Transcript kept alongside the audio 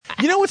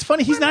You know what's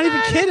funny? He's not even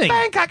kidding.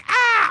 Bangkok.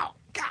 Ow!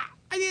 God,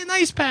 I need an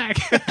ice pack.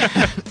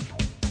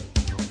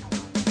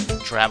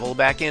 Travel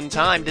back in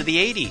time to the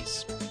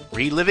 80s,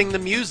 reliving the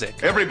music.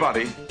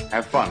 Everybody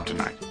have fun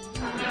tonight.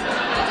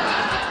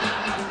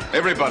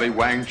 Everybody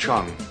Wang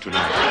Chung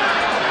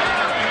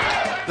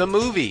tonight. The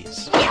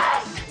movies.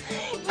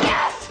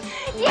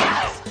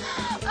 Yes!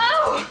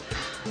 Oh!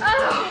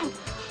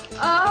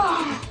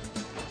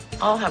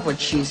 I'll have what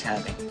she's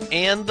having.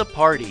 And the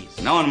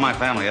parties. No one in my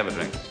family ever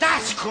drinks.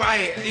 That's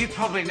great. You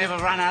probably never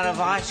run out of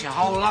ice your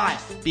whole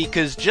life.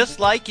 Because just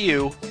like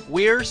you,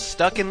 we're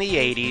stuck in the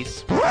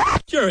 80s.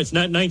 Sure, it's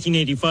not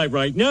 1985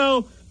 right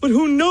now, but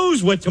who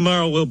knows what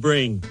tomorrow will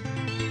bring.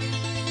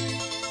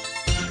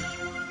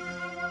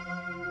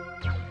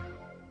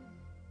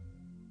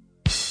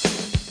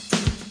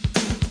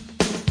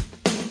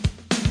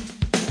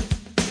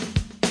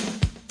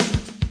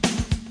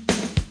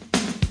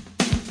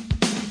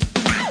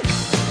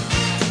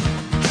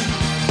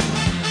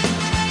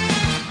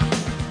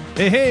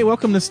 Hey,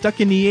 welcome to Stuck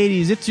in the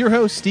 80s. It's your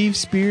host, Steve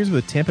Spears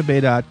with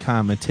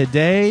TampaBay.com. And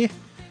today,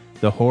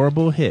 the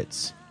horrible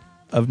hits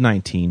of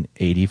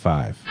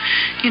 1985.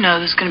 You know,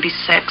 there's going to be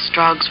sex,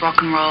 drugs, rock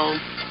and roll,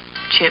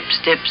 chips,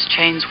 dips,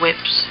 chains,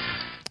 whips.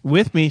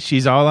 With me,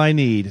 she's all I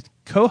need,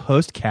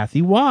 co-host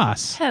Kathy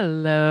Wass.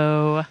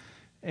 Hello.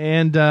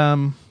 And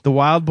the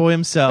wild boy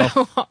himself,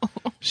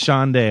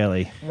 Sean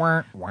Daly.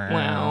 Wow.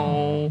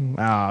 Oh,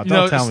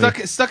 don't tell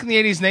me. Stuck in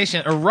the 80s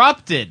Nation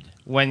erupted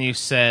when you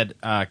said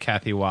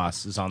Kathy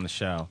Wass is on the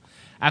show.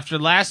 After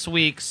last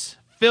week's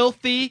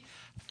filthy,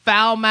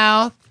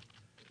 foul-mouthed,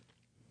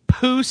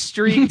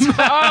 poo-streaked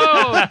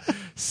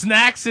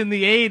snacks in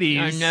the 80s.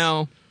 I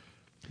know.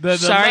 The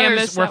Sorry, I letters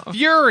missed were that one.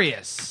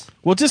 furious.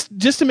 Well, just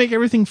to make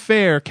everything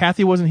fair,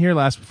 Kathy wasn't here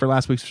for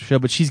last week's show,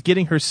 but she's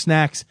getting her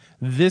snacks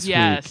this week.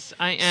 Yes,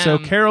 I am. So,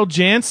 Carol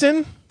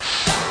Jansen.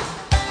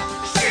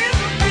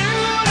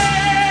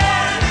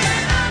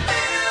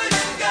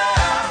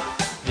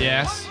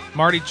 Yes.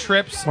 Marty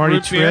Tripp's Marty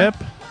root beer. Tripp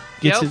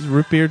gets Yep. his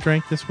root beer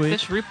drink this week.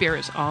 This root beer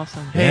is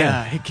awesome. Hey,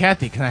 hey,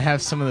 Kathy, can I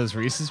have some of those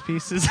Reese's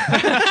Pieces?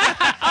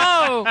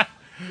 Oh,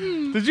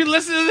 Did you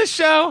listen to this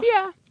show?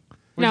 yeah.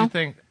 What'd No. you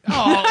think?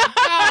 Oh,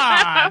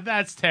 God,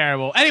 that's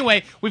terrible.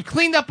 Anyway, we've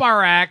cleaned up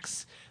our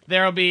acts.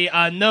 There'll be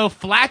no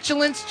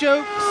flatulence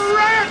jokes.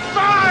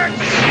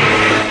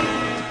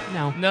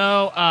 No.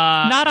 No,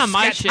 Not on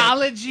my ship.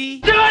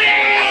 scatology.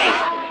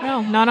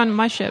 No, not on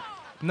my ship.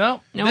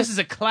 No, Nope. this is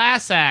a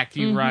class act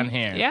you run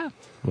here. Yeah.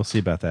 We'll see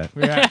about that.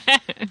 Yeah.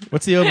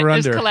 What's the It's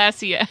over-under?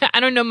 classy. I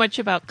don't know much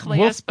about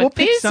class, but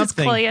pick this is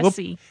something.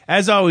 classy.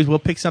 As always, we'll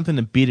pick something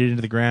and beat it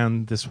into the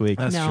ground this week.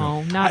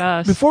 No, not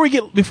us. Before we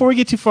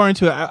get too far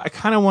into it, I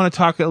kind of want to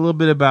talk a little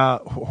bit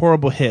about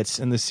horrible hits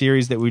in the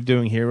series that we're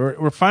doing here.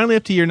 We're finally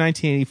up to year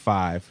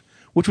 1985,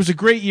 which was a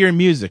great year in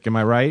music. Am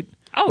I right?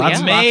 Oh, Lots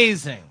yeah.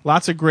 Amazing.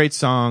 Lots of great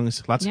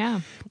songs. Yeah.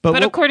 But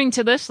But according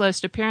to this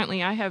list,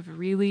 apparently I have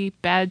really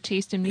bad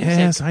taste in music.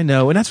 Yes, I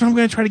know. And that's what I'm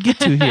going to try to get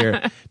to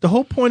here. The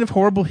whole point of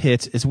Horrible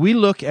Hits is we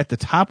look at the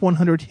top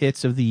 100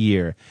 hits of the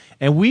year,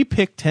 and we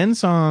pick 10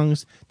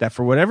 songs that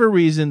for whatever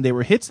reason they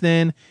were hits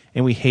then,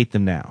 and we hate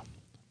them now.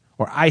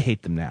 Or I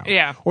hate them now.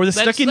 Yeah. Or the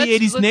Let's- Stuck in the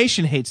let's- 80s let's-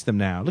 Nation hates them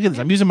now. Look at this.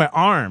 I'm using my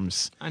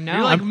arms. I know.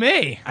 You're like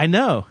me. I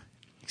know.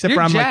 Except You're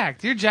for I'm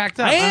jacked. You're jacked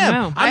up. I am.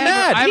 know. I'm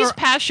mad. He's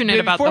passionate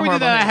about the Before we do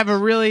horrible that, I hits. have a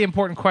really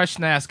important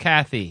question to ask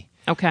Kathy.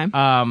 Okay.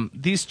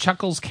 These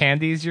Chuckles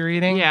candies you're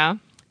eating, Yeah.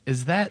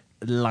 is that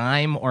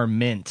lime or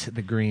mint,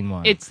 the green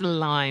one? It's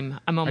lime.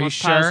 I'm almost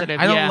sure? positive.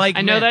 I don't yeah. like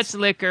I know mint. that's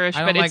licorice, I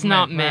don't but like it's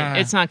not mint. mint.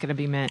 It's not going to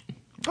be mint.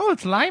 Oh,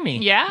 it's limey.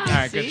 Yeah. All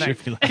right, see? good.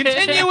 Thanks.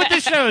 Continue with the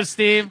show,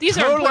 Steve. These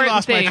are totally important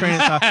lost my things. train of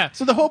thought.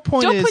 So the whole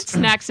point Don't is put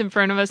snacks in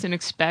front of us and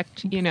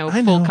expect, I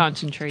full know.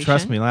 concentration.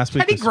 Trust me, last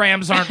week Teddy was,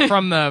 Grahams aren't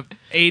from the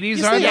 80s,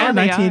 Yes, are they they? are, Yeah,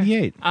 they are.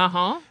 1988.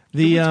 Uh-huh.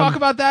 The, Did we talk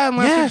about that in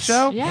last yes, week's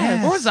show?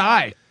 yes. Where was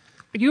I?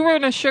 You were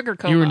in a sugar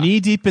coma. You were knee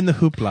deep in the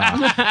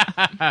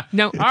hoopla.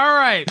 No. All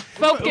right.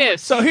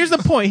 Focus. So here's the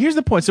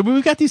point. So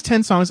we've got these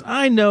 10 songs.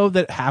 I know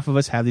that half of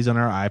us have these on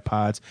our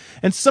iPods,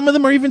 and some of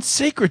them are even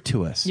sacred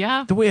to us.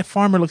 Yeah. The way a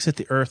farmer looks at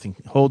the earth and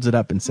holds it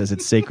up and says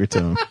it's sacred to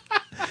him.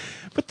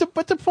 But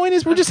the point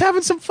is, we're just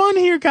having some fun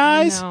here,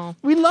 guys. No.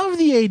 We love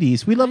the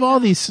 80s. We love all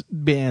these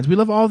bands. We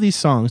love all these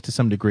songs to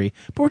some degree.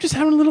 But we're just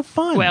having a little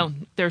fun. Well,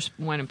 there's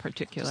one in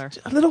particular.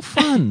 A little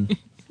fun.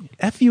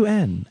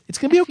 F-U-N. It's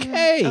going to be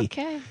okay.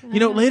 Okay.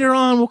 Later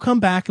on we'll come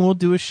back and we'll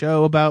do a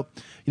show about,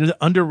 the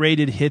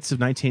underrated hits of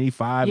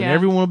 1985 Yeah. and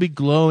everyone will be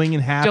glowing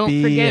and happy.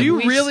 Don't forget, and- you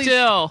we really-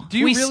 still do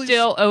you really-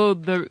 still owe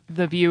the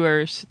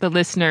viewers, the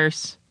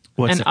listeners,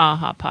 What's an it?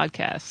 AHA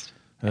podcast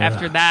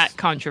after that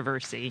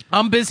controversy.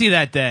 I'm busy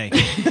that day.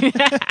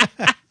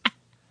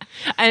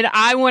 And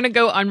I want to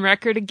go on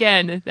record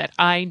again that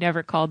I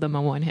never called them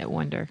a one-hit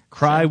wonder.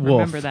 Cry So Wolf.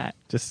 Remember that.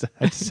 Just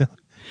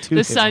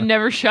The sun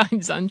never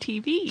shines on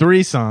TV.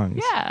 3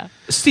 songs. Yeah.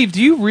 Steve,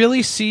 do you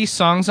really see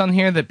songs on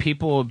here that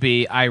people will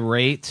be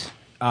irate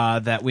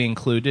that we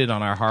included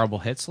on our horrible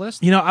hits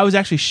list? I was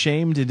actually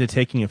shamed into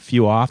taking a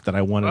few off that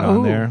I wanted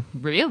on there.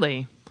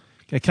 Really?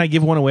 Can I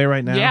give one away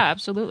right now? Yeah,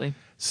 absolutely.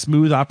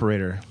 Smooth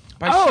Operator.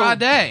 by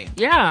Sade.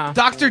 Yeah.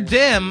 Dr.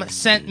 Dim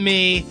sent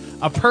me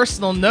a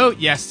personal note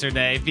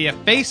yesterday via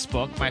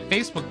Facebook, my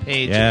Facebook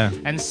page,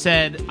 and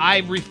said, I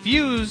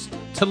refuse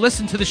to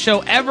listen to the show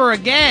ever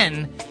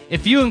again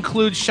if you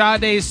include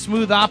Sade's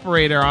Smooth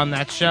Operator on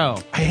that show.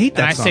 I hate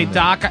that and song. I say,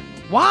 Doc,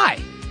 why?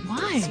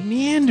 Why? It's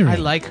meandering. I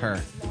like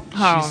her.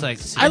 Oh. She's like,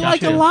 I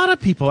like a lot of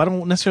people. I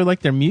don't necessarily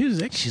like their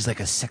music. She's like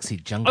a sexy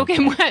jungle. Okay,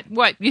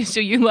 what? So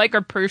you like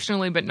her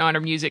personally, but not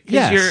her music?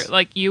 Because Yes. you're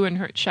like you and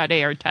her, Sade,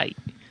 are tight.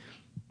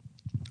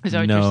 Is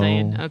that what you're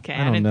saying? Okay,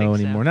 I don't didn't know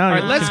think anymore. So. Now All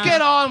right, let's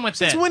get on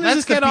with it. When is Let's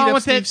this the get Beat on Up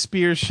with Steve it.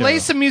 Spears show? Play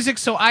some music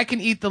so I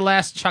can eat the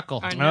last chuckle.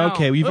 I know.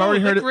 Okay, we've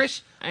already heard it.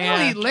 licorice. I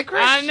don't eat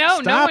licorice. I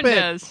know. Stop no one it.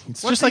 does.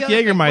 It's What's just like the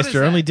other thing? What is Jägermeister,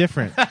 that? only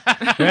different.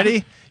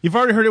 Ready? You've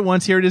already heard it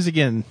once. Here it is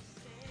again.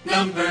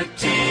 Number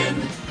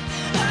 10.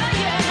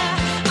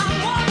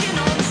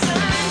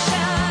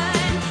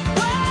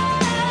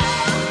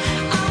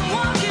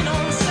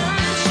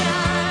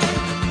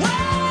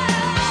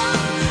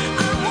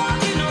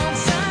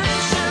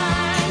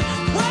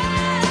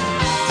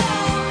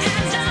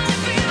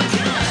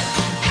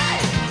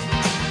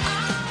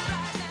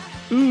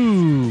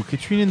 Ooh,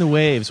 Katrina and the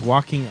Waves,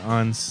 Walking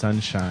on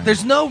Sunshine.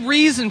 There's no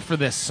reason for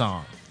this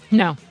song.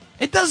 No.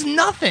 It does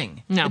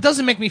nothing. No. It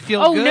doesn't make me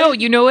feel Oh good. no!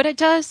 You know what it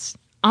does?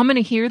 I'm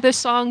gonna hear this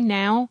song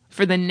now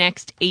for the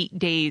next 8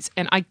 days,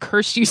 and I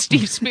curse you,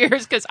 Steve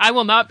Spears, because I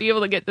will not be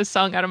able to get this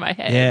song out of my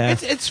head. Yeah.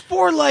 It's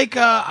for like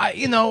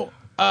You know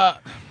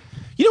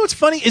what's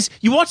funny is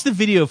you watch the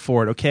video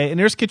for it, okay? And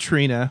there's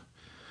Katrina,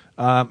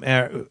 and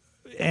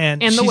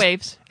the she's-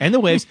 Waves. and the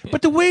Waves.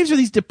 But the Waves are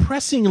these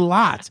depressing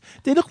lots.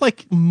 They look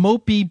like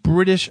mopey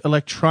British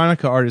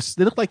electronica artists.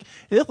 They look like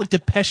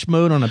Depeche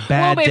Mode on a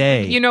bad Well,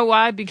 day. You know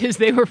why? Because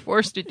they were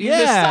forced to do this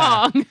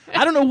Yeah. song.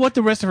 I don't know what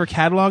the rest of her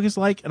catalog is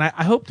like, and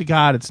I hope to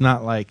God it's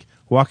not like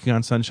Walking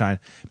on Sunshine.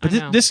 But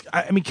I know.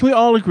 I mean, can we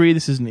all agree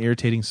this is an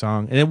irritating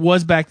song? And it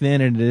was back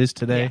then, and it is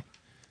today.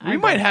 we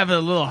might have it a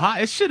little high.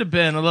 It should have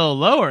been a little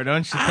lower, don't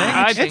you think?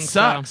 I it think so.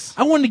 sucks.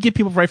 I wanted to get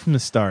people right from the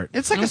start.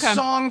 It's like Okay. a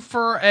song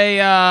for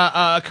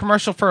a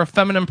commercial for a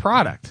feminine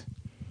product,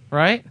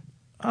 right?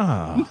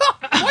 Oh.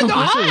 Why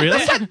not? Is it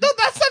really?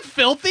 That's not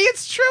filthy.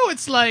 It's true.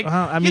 It's like,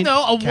 I mean,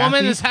 a woman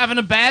Kathy? is having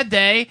a bad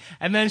day,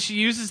 and then she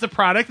uses the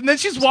product, and then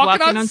she's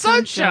walking on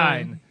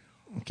sunshine.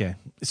 Okay.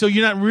 So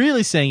you're not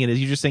really saying it is,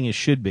 you're just saying it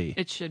should be.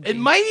 It should be. It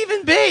might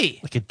even be.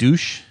 Like a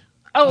douche?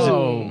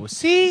 Oh,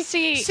 see,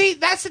 See.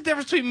 that's the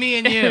difference between me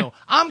and you.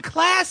 I'm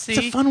classy.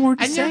 It's a fun word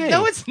to and you're- say.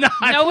 No, it's not.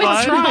 No,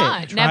 it's fun.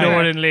 not. Try Never. it.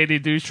 Lord and Lady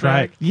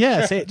douchebag.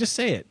 Yeah, say it. Just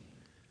say it.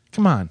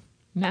 Come on.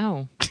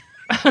 No.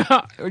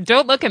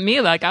 Don't look at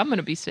me like I'm going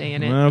to be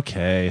saying it.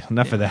 Okay.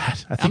 Enough of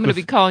that. I think I'm going to be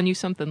we've- calling you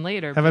something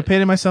later. Have I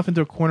painted myself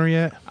into a corner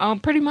yet?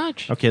 Pretty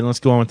much. Okay, let's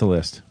go on with the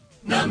list.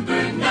 Number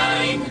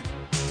 9.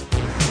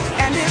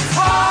 And it's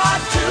hard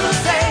to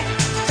say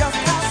just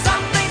how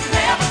some things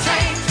never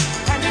change.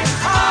 And it's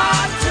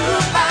hard to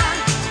find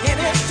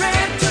any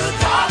strength to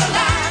draw the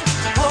line.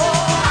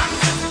 Oh, I'm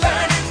just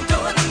burning,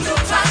 doing the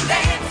neutron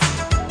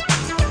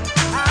dance.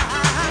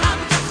 I'm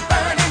just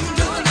burning,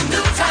 doing the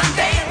neutron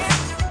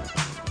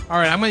dance. All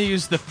right, I'm going to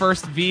use the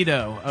first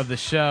veto of the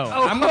show.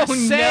 Oh, I'm going to no,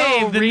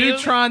 save the really?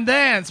 Neutron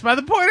Dance by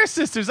the Pointer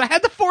Sisters. I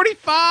had the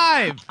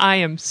 45. I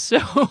am so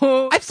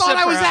I thought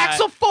I was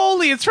Axel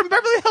Foley. It's from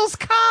Beverly Hills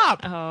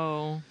Cop.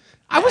 Oh.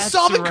 I was that's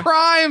solving right.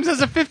 crimes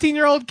as a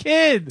 15-year-old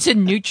kid. To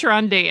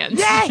Neutron Dance.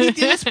 Yeah, he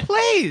did his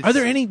plays. Are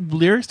there any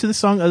lyrics to the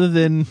song other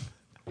than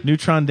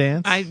Neutron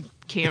Dance? I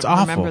can't It's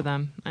awful. remember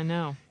them. I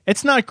know.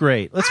 It's not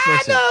great. Let's I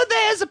face it. know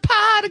there's a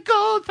pot of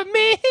gold for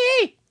me.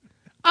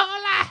 All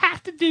I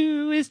have to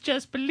do is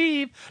just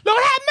believe.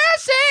 Lord have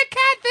mercy,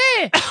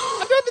 Kathy.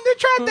 I'm doing the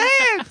Neutron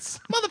Dance.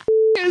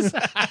 Motherfuckers.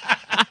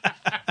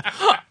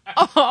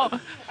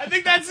 I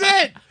think that's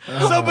it.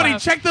 Somebody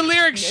check the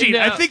lyric sheet.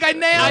 I No. think I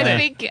nailed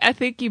it. I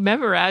think you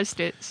memorized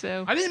it.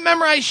 So I didn't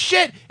memorize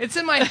shit. It's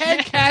in my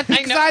head, Kathy, I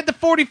because know. I had the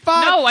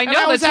 45. No, I and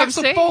know, I was that's what I'm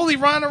Axel saying. Foley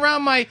running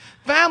around my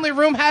family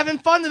room having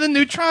fun to the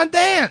Neutron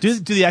Dance. Do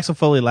the Axel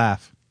Foley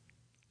laugh.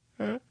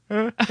 That's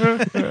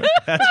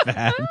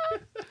bad.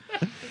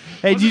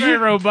 Hey, Wasn't very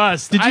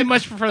robust. I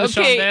much prefer the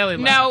Sean okay. Daly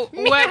laugh. Now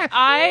what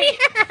I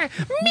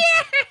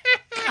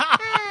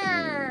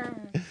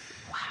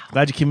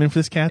Glad you came in for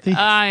this, Kathy.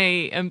 I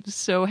am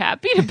so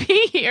happy to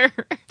be here.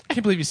 I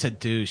can't believe you said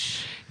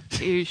douche.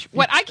 Douche.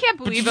 What I can't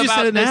But believe you just about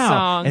said it this now.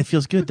 song. And it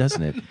feels good,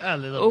 doesn't it? A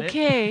little bit.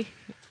 Okay.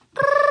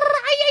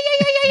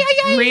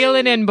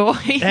 Reeling in, boys.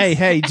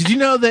 hey, did you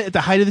know that at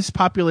the height of this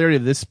popularity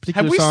of this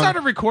particular Have we song?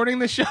 started recording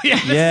this show? Yeah,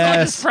 this is Yes.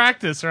 all just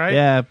practice, right?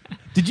 Yeah.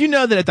 Did you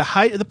know that at the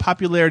height of the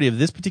popularity of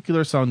this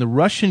particular song, the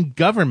Russian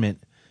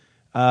government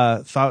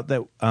thought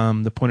that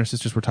the Pointer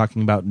Sisters were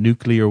talking about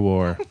nuclear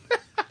war?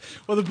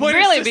 Well, the Pointer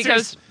Really, Sisters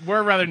because-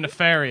 were rather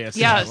nefarious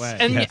Yes, in that way.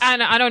 and Yes.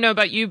 and I don't know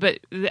about you, but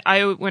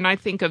when I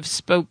think of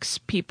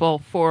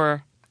spokespeople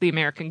for the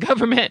American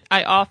government,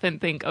 I often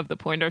think of the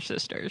Pointer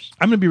Sisters.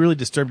 I'm going to be really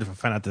disturbed if I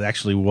find out that it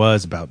actually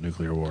was about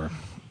nuclear war.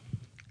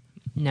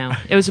 No,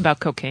 it was about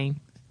cocaine.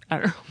 I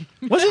don't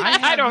know. Was it?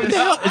 I don't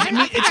know.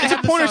 It's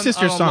a Pointer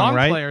Sisters song,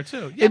 right? Player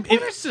too. Yeah,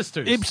 Pointer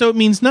Sisters. So it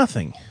means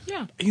nothing.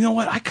 Yeah. You know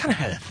what? I kind of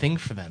had a thing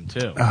for them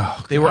too.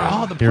 Oh, they were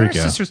all the Here we Pointer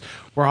go. Sisters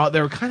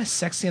they were kind of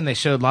sexy and they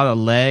showed a lot of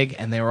leg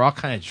and they were all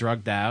kind of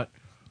drugged out.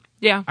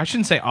 Yeah. I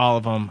shouldn't say all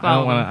of them.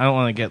 All I don't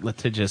want to get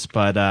litigious,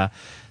 but I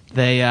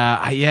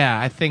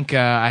think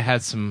I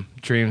had some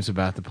dreams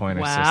about the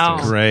Pointer Wow.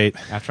 Sisters. Great.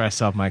 After I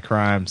solved my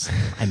crimes,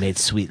 I made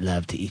sweet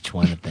love to each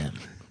one of them.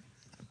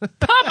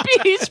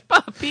 Puppies.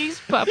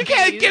 You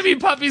can't give me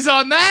puppies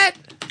on that.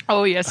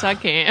 Oh, yes, I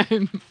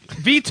can.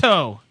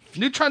 Veto.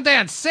 Neutron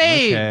Dance.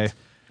 Saved. Okay.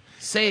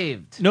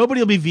 Saved. Nobody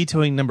will be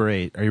vetoing number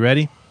 8. Are you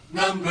ready?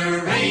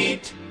 Number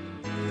 8.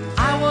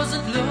 I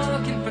wasn't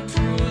looking for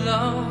true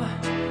love,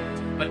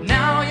 but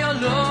now you're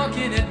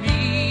looking at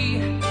me.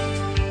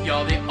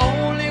 You're the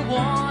only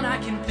one I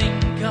can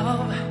think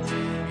of.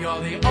 You're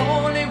the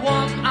only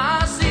one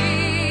I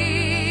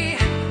see.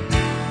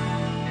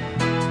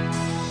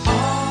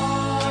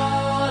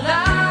 All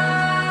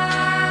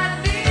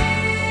I need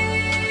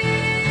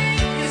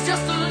is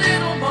just a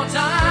little more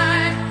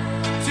time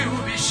to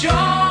be sure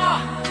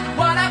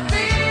what I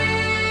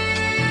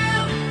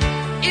feel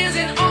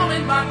isn't all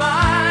in my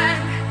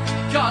mind.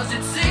 'Cause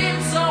it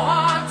seems so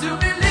hard to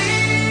believe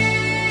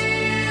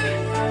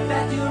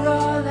that you're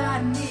all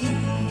I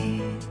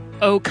need.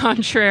 Au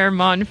contraire,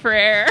 mon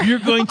frère. You're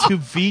going to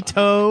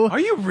veto Are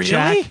you really?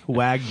 Jack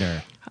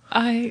Wagner.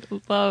 I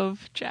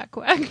love Jack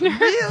Wagner.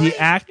 The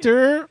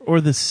actor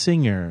or the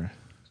singer?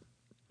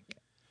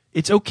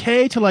 It's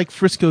okay to like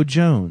Frisco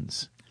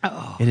Jones.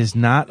 Oh. It is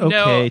not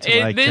okay to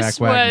like this Jack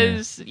Wagner.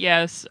 was,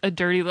 yes, a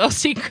dirty little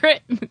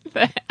secret.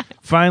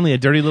 Finally, a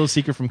dirty little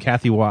secret from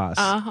Kathy Wass.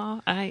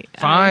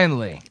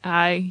 Finally.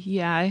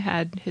 I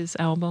had his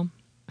album.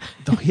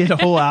 He had a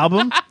whole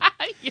album?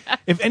 Yeah.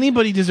 If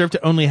anybody deserved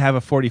to only have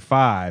a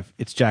 45,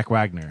 it's Jack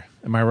Wagner.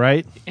 Am I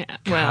right? Yeah,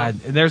 well, God,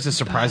 there's a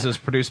surprise. It was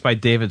produced by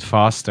David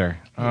Foster.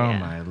 Oh, Yeah.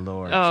 my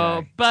Lord.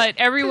 oh, Jack. but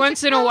every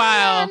once in a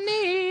while,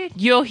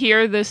 you'll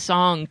hear this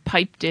song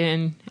piped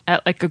in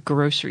at like a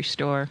grocery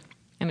store,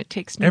 and it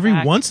takes me Every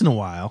back. once in a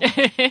while.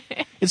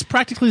 It's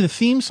practically the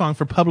theme song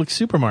for public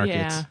supermarkets.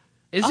 Yeah.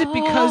 Is it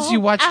because you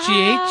watch GH?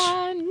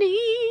 I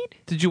need.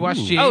 Did you watch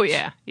GH? Oh,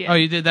 yeah. Oh,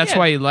 you did? That's Yeah.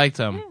 why you liked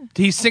him.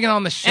 He's singing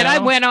on the show. And I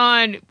went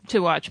on to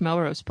watch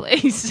Melrose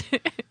Place.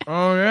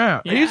 Oh,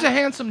 yeah. Yeah. He's a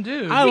handsome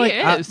dude. is,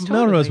 totally.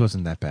 Melrose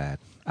wasn't that bad.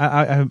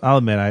 I'll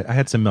admit, I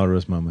had some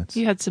Melrose moments.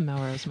 You had some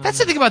Melrose moments. That's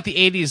the thing about the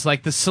 80s.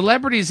 Like, the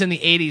celebrities in the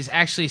 80s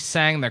actually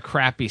sang their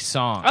crappy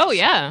songs. Oh,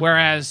 yeah.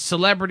 Whereas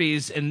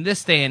celebrities in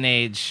this day and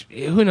age,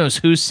 who knows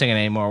who's singing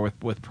anymore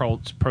with Pro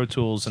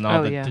Tools and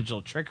all the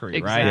digital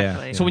trickery, right?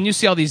 Exactly. Yeah. So when you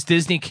see all these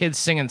Disney kids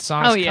singing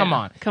songs, Oh, yeah. come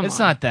on. Come it's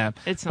on. not them.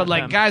 It's but not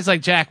like them. guys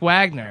like Jack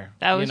Wagner,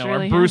 That was or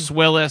really Bruce him.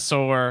 Willis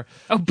or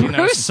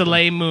Bruce?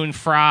 Soleil Moon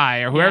Frye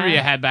or whoever Yeah. you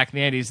had back in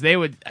the 80s, they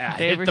would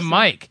They hit were the sing-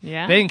 mic.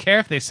 Yeah. They didn't care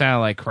if they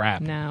sounded like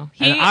crap. No.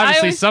 And I obviously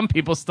always- some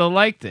people still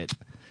liked it.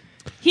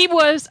 He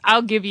was,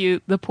 I'll give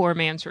you the poor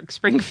man's Rick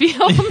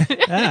Springfield.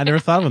 I never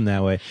thought of him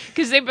that way.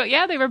 Because they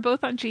were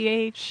both on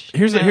GH.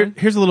 Here's you know.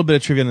 here's a little bit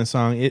of trivia on the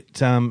song. It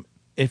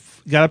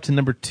got up to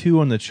number 2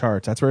 on the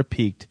charts. That's where it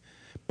peaked,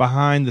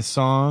 behind the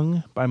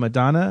song by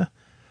Madonna,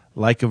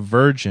 "Like a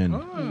Virgin,"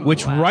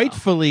 which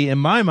rightfully, in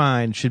my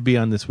mind, should be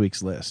on this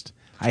week's list.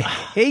 I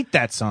hate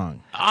that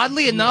song.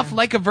 Oddly enough,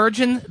 Like a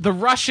Virgin, the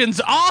Russians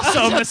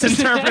also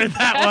misinterpreted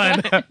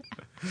that one.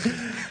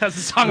 That's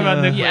a song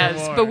about nuclear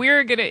Yes, war. but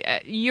we're going to.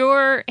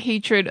 Your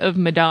hatred of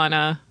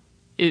Madonna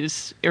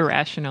is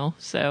irrational,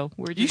 so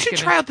we're just You should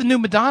gonna, try out the new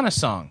Madonna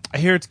song. I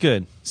hear it's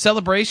good.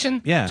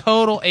 Celebration? Yeah.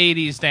 Total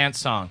 80s dance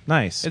song.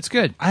 Nice. It's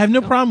good. I have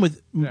no problem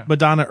with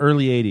Madonna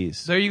early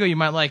 80s. There you go. You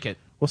might like it.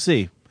 We'll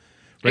see.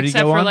 Ready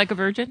Except to go for on? Like a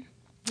Virgin?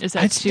 Is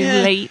that It's- too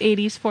yeah. late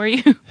 80s for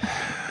you? I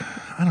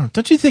don't know.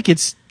 Don't you think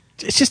it's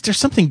just there's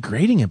something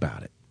grating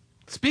about it?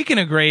 Speaking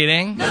of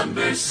grading,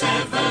 Number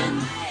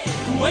 7.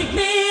 Wake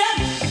me up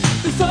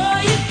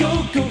before you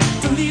go.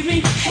 Don't leave me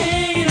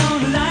hanging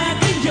on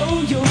like a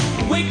yo-yo.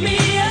 Wake me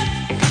up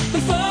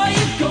before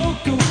you go.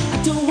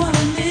 I don't want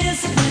to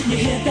miss it when you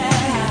hit that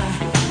high.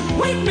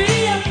 Wake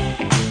me up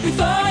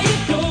before you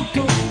go.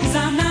 'Cause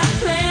I'm not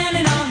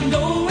planning on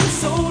going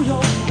solo.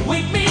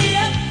 Wake me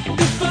up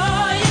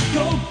before you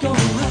go.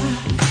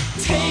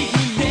 Take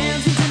me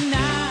dancing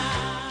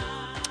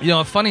tonight. you know,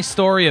 a funny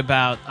story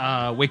about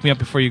Wake Me Up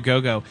Before You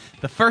Go.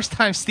 The first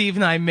time Steve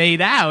and I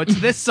made out,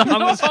 this song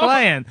was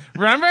playing.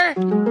 Remember?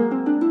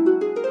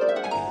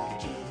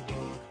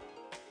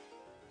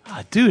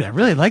 Oh, dude, I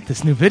really like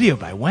this new video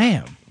by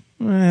Wham.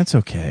 That's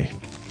okay.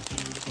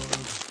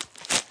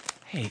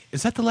 Hey,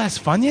 is that the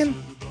last Funyun?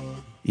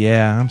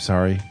 Yeah, I'm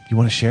sorry. You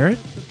want to share it?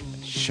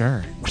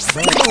 Sure.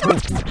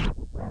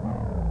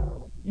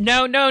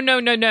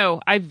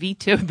 No. I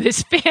vetoed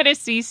this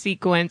fantasy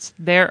sequence.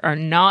 There are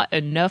not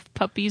enough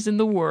puppies in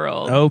the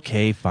world.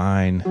 Okay,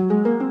 fine.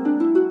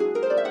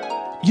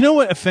 You know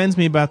what offends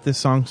me about this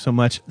song so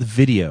much? The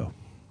video.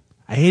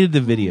 I hated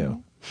the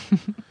video.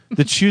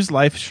 The Choose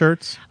Life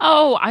shirts.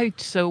 Oh, I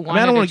so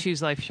wanted don't a wanna-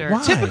 Choose Life shirt.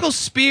 Why? Typical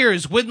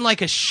Spears wouldn't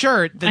like a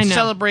shirt I that know.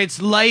 celebrates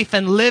life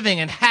and living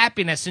and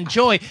happiness and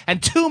joy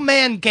and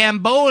two-man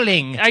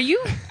gamboling. Are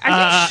you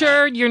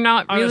sure you're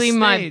not on a really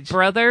my stage.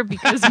 brother?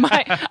 Because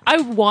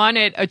I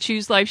wanted a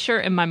Choose Life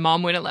shirt and my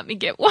mom wouldn't let me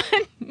get one.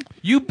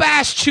 You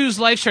bash Choose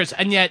Life shirts,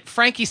 and yet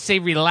Frankie Say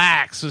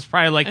Relax was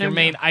probably like your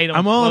main item.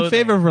 I'm all in clothing.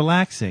 favor of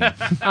relaxing,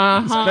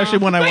 especially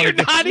when I No, want you're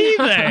to. not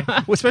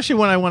either. Especially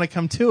when I want to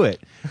come to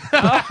it.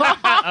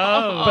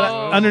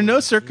 But under no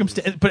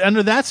circumstance. But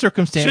under that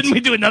circumstance, Shouldn't we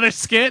do another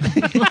skit?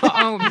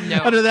 Oh no!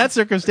 under that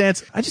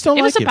circumstance, I just don't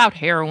It like was it. about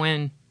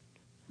heroin.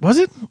 Was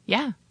it?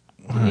 Yeah.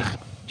 Did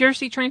you ever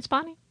see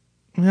Trainspotting?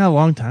 Yeah, a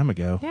long time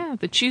ago. Yeah,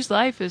 the Choose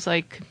Life is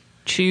like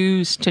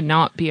choose to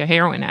not be a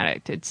heroin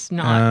addict. It's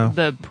not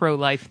the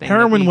pro-life thing. that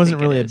Heroin we wasn't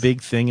think it really a is.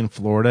 big thing in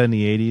Florida in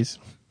the 80s.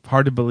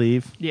 Hard to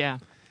believe. Yeah.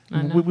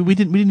 I know. We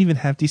didn't even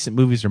have decent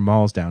movies or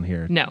malls down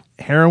here. No.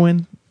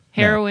 Heroin?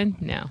 Heroin?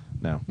 No.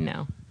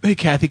 No. Hey,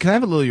 Kathy, can I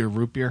have a little of your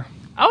root beer?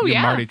 Oh, Your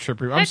yeah. Marty Tripp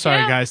root. I'm Heck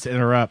sorry, yeah. guys, to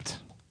interrupt.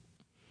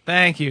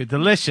 Thank you.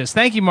 Delicious.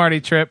 Thank you, Marty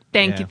Tripp.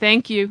 Thank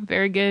you.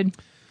 Very good.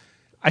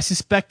 I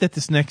suspect that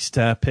this next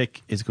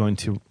pick is going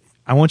to...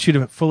 I want you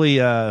to fully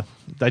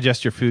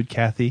digest your food,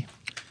 Kathy.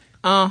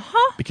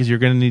 Uh-huh. Because you're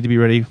going to need to be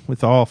ready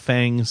with all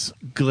fangs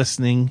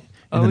glistening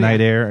in the yeah. night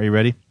air. Are you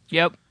ready?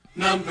 Yep.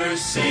 Number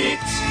 6.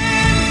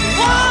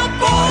 Wild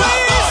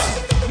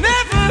boys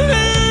never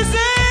lose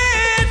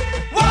it.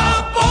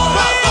 Wild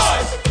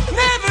boys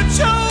never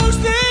chose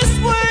this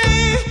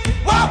way.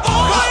 Wild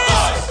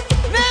boys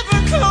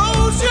never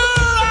close your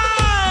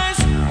eyes.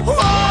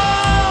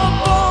 Wild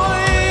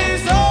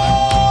boys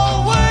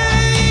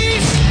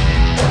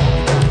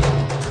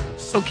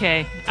always.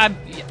 Okay.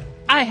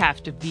 I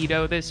have to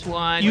veto this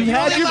one. You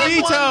had your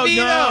veto.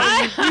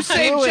 No. You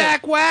saved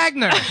Jack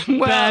Wagner.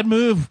 Bad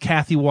move,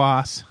 Kathy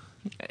Was.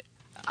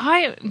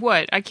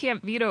 I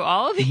can't veto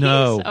all of these?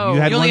 No. Oh. You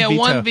had You only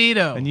one had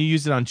veto, one veto. and you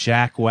used it on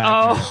Jack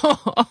Wagner.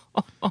 Oh.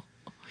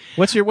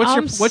 What's your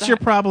I'm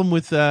problem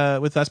with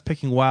us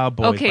picking Wild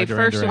Boys? Okay, by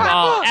Duran first Duran? of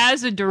all,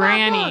 as a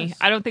Duranie,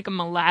 I don't think I'm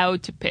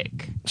allowed to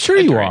pick. Sure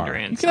a you Duran are.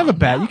 Duran You can have a song.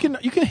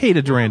 bad. You can hate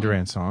a Duran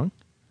Duran song.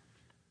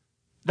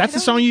 That's the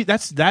song you.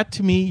 That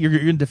to me, you're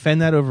going to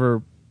defend that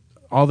over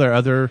all their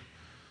other.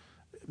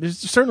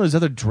 There's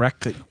other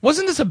direct.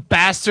 Wasn't this a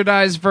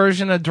bastardized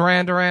version of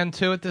Duran Duran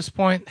 2 at this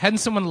point? Hadn't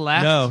someone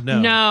left? No.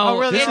 Oh,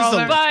 really? This They're all is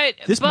there? But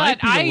This might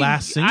be the I,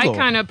 last single. I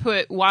kind of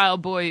put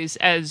Wild Boys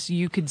as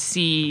you could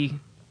see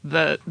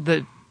the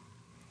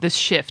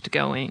shift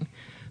going,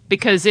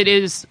 because it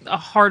is a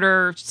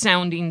harder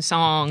sounding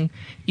song.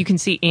 You can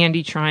see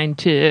Andy trying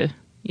to,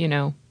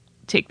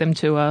 take them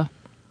to a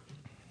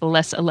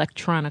less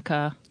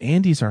electronica.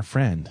 Andy's our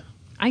friend.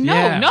 I know.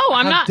 Yeah. No,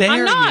 I'm How not. dare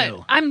I'm not.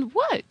 you. I'm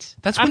what?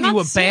 That's I'm when you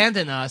not saying-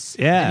 abandoned us.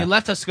 Yeah. And you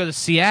left us to go to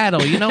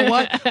Seattle. You know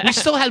what? We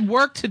still had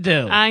work to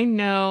do. I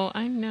know.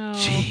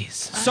 Jeez.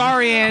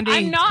 Sorry, Andy.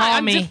 I'm not. Call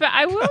I'm me.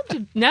 I will.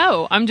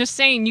 No, I'm just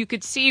saying you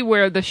could see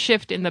where the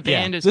shift in the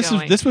band is This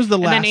going. was the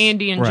and last. then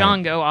Andy and right.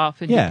 John go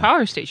off and Yeah. do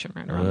Power Station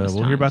right around this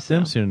We'll time. hear about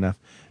them soon enough.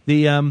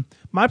 The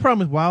my problem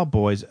with Wild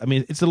Boys. I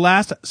mean, it's the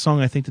last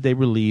song I think that they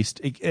released.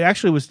 It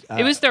actually was.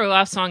 It was their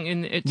last song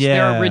in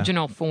their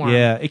original form.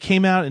 Yeah, it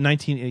came out in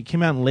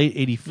late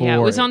 '84. Yeah,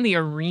 it was on the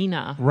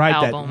Arena right.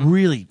 album. That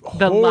really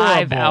The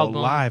live horrible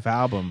album. live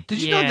album.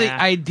 Did you know the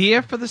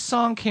idea for the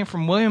song came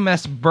from William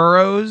S.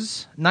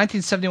 Burroughs'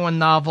 1971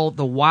 novel,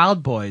 The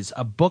Wild Boys,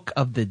 A Book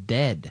of the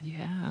Dead?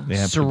 Yeah.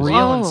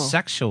 Surreal and Whoa.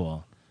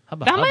 sexual.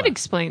 That might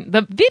explain.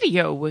 The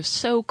video was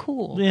so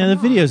cool. Yeah, the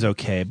video's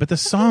okay, but the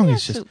song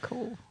is just so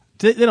cool.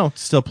 They don't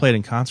still play it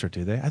in concert,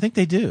 do they? I think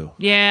they do.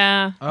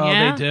 Yeah. Oh,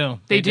 yeah. they do.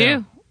 They They do.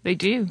 do. They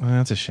do. Well,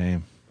 that's a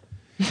shame.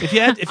 If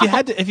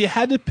you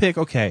had to pick,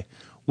 okay,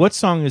 what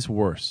song is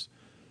worse,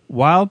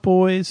 Wild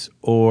Boys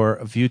or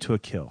A View to a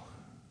Kill?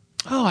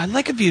 Oh, I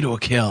like A View to a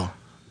Kill.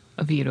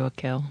 A View to a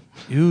Kill.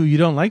 Ooh, you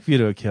don't like View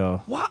to a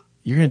Kill. What?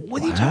 You're gonna.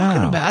 What are you talking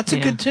about? That's a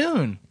Yeah. good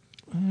tune.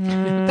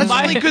 That's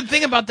the only good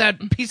thing about that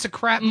piece of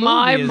crap movie.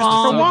 My is the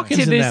mom song. to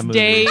in this that movie.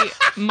 day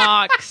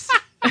mocks.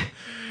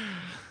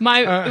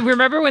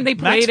 Remember when they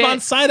Max played von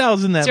it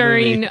Sydow's in that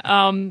during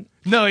movie.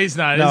 No, he's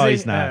not. No, is he?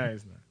 he's not.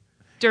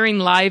 During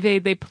Live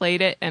Aid? They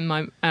played it, and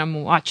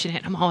I'm watching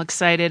it. I'm all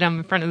excited. I'm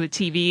in front of the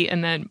TV,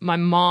 and then my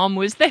mom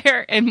was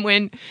there. And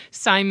when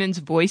Simon's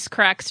voice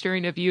cracks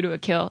during A View to a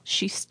Kill,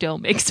 she still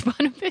makes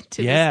fun of it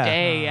to this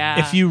day. Yeah.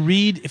 If you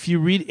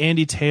read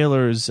Andy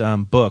Taylor's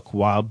book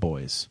Wild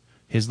Boys,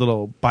 his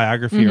little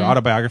biography or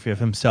autobiography of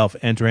himself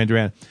and Duran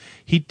Duran,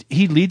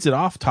 he leads it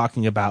off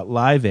talking about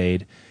Live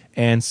Aid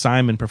and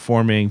Simon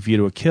performing View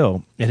to a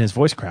Kill and his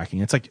voice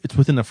cracking. It's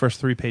within the first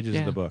 3 pages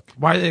of the book.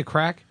 Why did it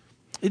crack?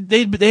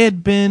 They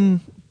had been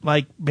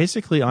like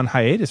basically on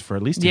hiatus for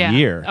at least a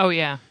year. Oh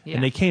yeah. Yeah.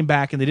 And they came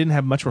back and they didn't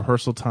have much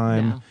rehearsal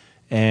time. No.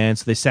 And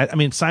so they sat. I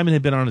mean, Simon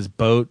had been on his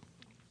boat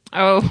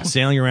Oh,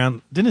 sailing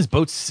around. Didn't his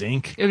boat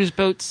sink? His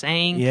boat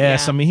sank.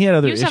 Yes, I mean he had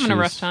other issues. issues. He was having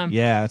a rough time.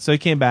 Yeah, so he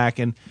came back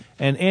and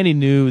Andy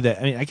knew that.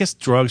 I mean, I guess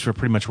drugs were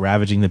pretty much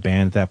ravaging the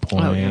band at that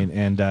point. Oh, yeah.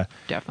 And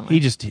Definitely. he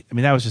just. I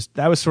mean, that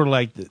was sort of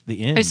like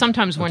the end. I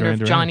sometimes of wonder Duran if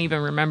Duran. John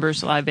even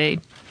remembers Live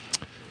Aid.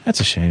 That's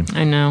a shame.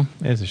 I know.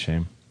 It's a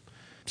shame.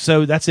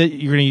 So that's it.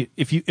 You're gonna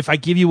if I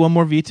give you one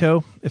more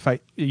veto,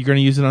 you're gonna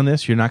use it on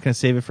this. You're not gonna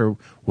save it for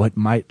what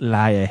might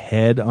lie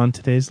ahead on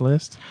today's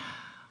list,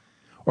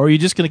 or are you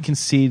just gonna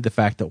concede the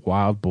fact that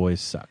Wild Boys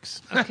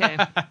sucks? Okay.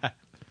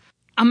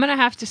 I'm going to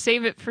have to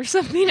save it for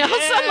something else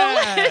on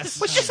the list.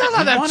 Well, she's not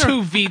allowed to have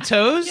 2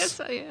 vetoes. Yes,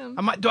 I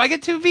am. Do I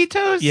get 2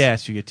 vetoes?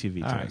 Yes, you get 2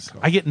 vetoes. right,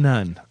 cool. I get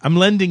none. I'm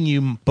lending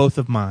you both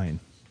of mine.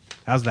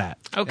 How's that?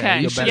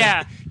 Okay.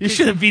 Yeah. You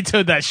should have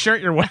vetoed that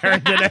shirt you're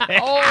wearing today.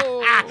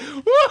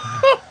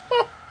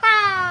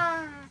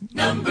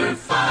 Number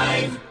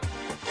 5.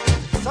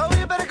 So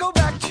you better go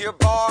back to your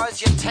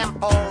bars, your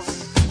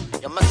temples,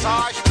 your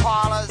massage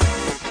parlors.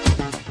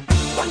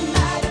 One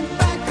night in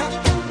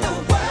Bangkok, the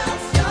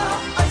world's your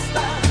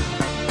oyster.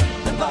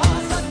 The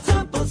bars are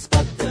temples,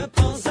 but the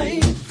pulse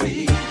ain't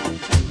free.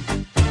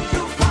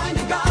 You'll find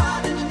a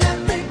god in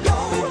every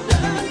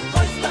golden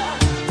oyster.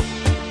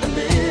 A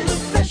little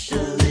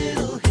special,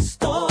 little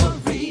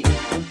history.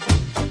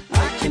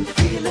 I can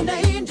feel an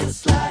angel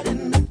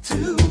sliding up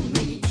to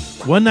me.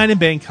 One Night in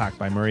Bangkok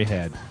by Murray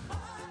Head.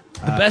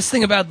 The best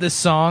thing about this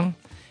song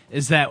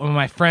is that when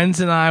my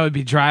friends and I would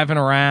be driving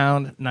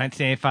around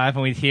 1985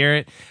 and we'd hear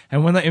it,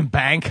 and when in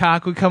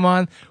Bangkok would come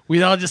on,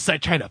 we'd all just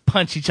start trying to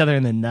punch each other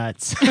in the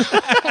nuts.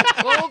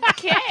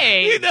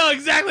 Okay. You know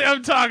exactly what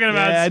I'm talking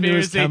about. Yeah, I knew it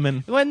was Conspiracy.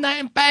 coming. One night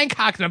in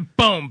Bangkok, and then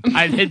boom,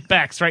 I'd hit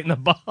Bex right in the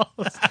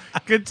balls.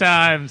 Good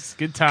times.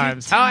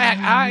 How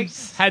I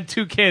had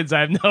 2 kids,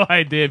 I have no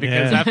idea,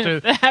 because after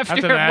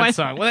that one-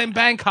 song, well, in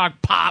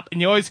Bangkok, pop, and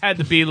you always had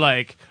to be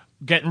like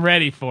getting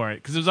ready for it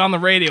because it was on the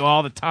radio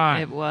all the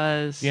time. It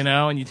was. You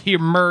know, and you'd hear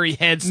Murray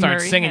Head start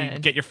Murray singing, Head.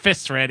 you'd get your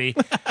fists ready.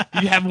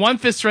 You'd have one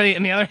fist ready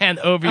and the other hand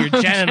over your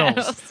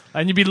genitals.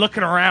 And you'd be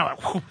looking around,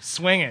 like, whoo,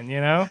 swinging, you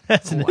know?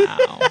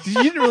 Wow. You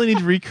didn't really need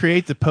to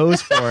recreate the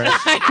pose for it.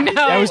 I know.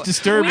 That was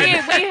disturbing. We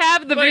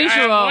have the Like, I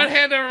visual. have one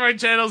hand over my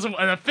genitals and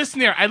a fist in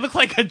the air. I look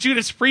like a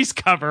Judas Priest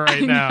cover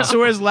right now. So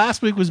whereas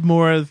last week was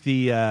more of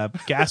the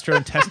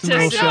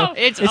gastrointestinal Just- show,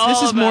 it's this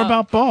all is more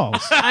about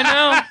balls I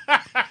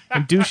know.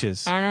 and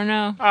douches. I don't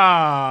know.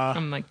 Ah,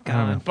 Oh my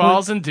God.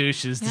 balls and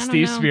douches, the I don't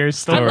Steve know. Spears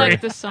story. I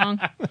like this song.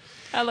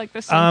 I like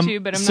this song too,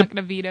 but I'm not going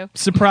to veto.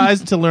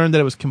 Surprised to learn that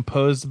it was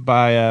composed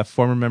by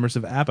former members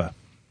of ABBA.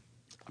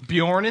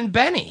 Bjorn and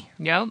Benny.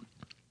 Yep.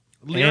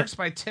 Lyrics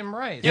by Tim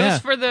Rice. It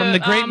was for the From the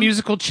great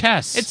musical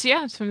Chess. It's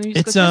from the musical.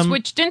 It's, Chess,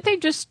 which didn't they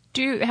just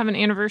have an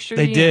anniversary?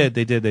 They did.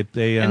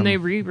 They and they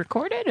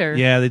re-recorded, or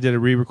yeah, they did a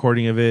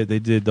re-recording of it. They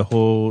did the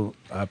whole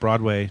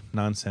Broadway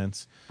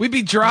nonsense. We'd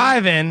be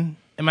driving,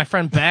 and my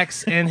friend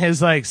Bex in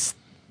his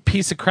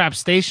piece of crap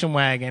station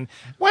wagon,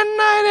 one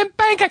night in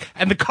Bangkok,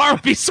 and the car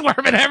would be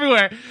swerving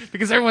everywhere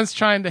because everyone's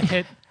trying to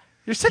hit.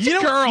 You're such a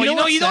girl.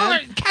 You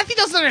don't. Kathy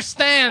doesn't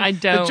understand. I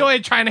don't. The joy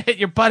of trying to hit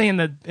your buddy in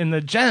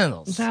the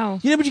genitals. No.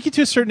 You know, but you get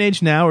to a certain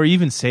age now where you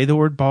even say the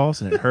word balls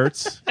and it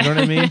hurts. You know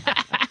what I mean?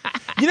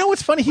 You know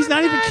what's funny? He's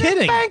not even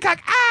kidding. Bangkok.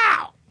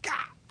 Ow! God,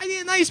 I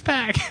need an ice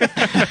pack.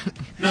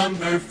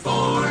 Number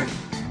 4.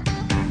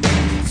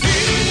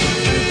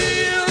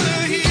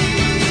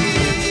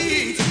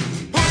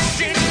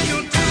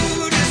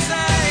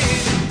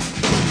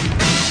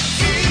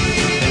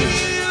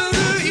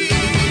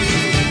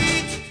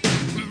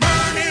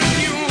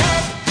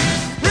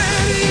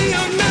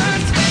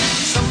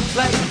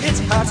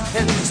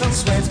 And some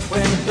sweat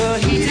when the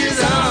heat is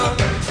on.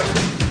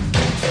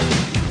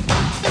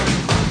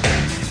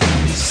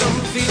 Some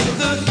feel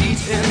the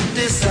heat and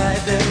decide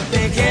that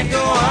they can't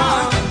go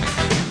on.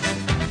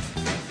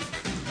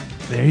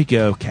 There you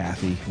go,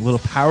 Kathy. A little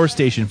power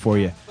station for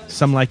you.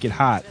 Some like it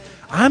hot.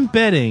 I'm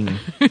betting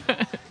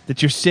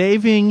that you're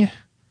saving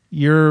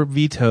your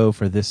veto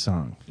for this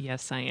song.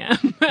 Yes, I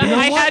am.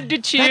 I had to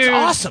choose. That's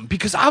awesome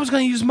because I was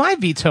going to use my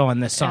veto on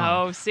this song.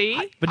 Oh,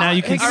 see? But now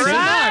you can All see.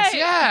 right.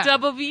 Yeah.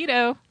 Double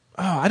veto.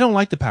 Oh, I don't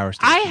like the power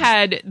station. I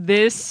had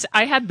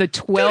the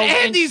 12 Dude,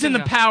 Andy's inch in the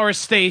signal. power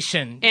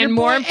station. And Your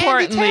more boy Andy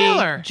importantly,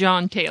 Taylor.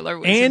 John Taylor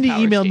was Andy in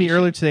Power emailed me Station.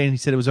 earlier today and he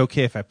said it was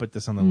okay if I put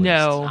this on the list.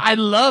 No. I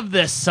love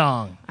this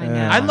song. I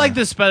know. I like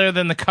this better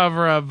than the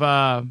cover of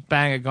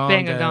Bang a Gong.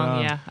 Bang a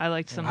Gong, yeah. I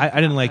liked some. I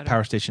didn't like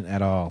Power Station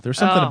at all. There's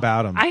something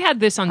about him. I had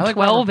this on I like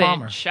 12 Robert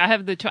Palmer. inch. I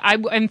have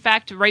in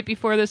fact, right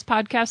before this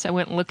podcast, I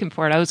went looking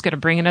for it. I was going to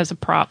bring it as a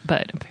prop,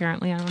 but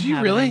apparently I don't Do you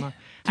have it really? anymore.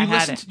 Do you I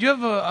had listen? it. Do you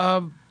have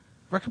a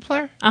record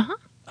player? Uh-huh.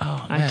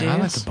 Oh, I man, do.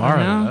 I'd like to borrow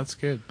I know. that. That's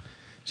good.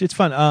 It's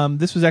fun.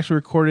 This was actually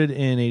recorded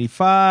in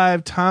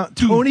 '85.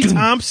 Tony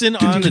Thompson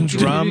on the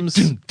drums.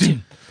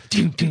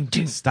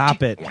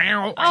 Stop it.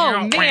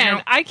 Oh,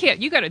 man. I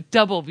can't. You got a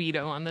double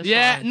veto on this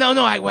Yeah, one.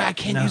 no, I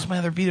can't use my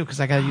other veto because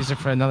I got to use it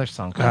for another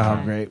song.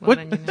 Oh, great. Well, What?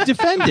 then you know.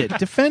 Defend it.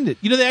 Defend it.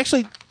 You know, they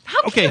actually.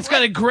 Okay. It's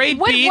got a great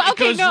beat. It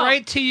goes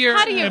right to your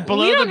How do you,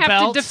 below you the don't have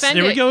belt. to defend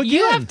There we it. go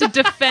You again. have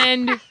to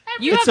defend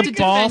You It's have a to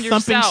ball defend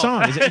thumping yourself.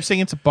 song. Is it, you're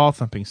saying it's a ball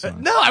thumping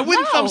song? No, I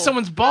wouldn't No. thump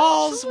someone's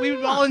balls. We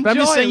would all enjoy But I'm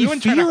just saying it. We you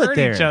wouldn't try feel to it hurt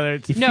there. each other.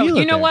 No, feel you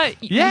it know there. what?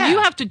 Yeah. You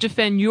have to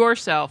defend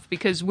yourself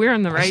because we're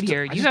in the right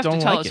here. I You just have to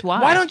don't tell like us it.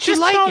 why. Why don't you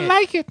like don't it?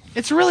 like it.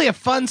 It's really a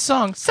fun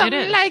song. Some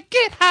is. like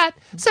it hot.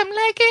 Some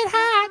like it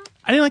hot.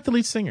 I didn't like the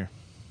lead singer.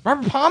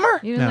 Robert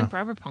Palmer? You didn't No. like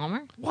Robert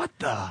Palmer? What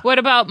the? What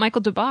about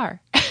Michael DeBar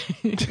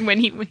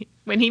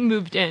when he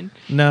moved in?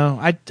 No,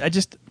 I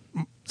just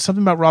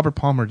something about Robert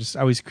Palmer. Just I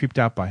always creeped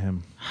out by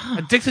him.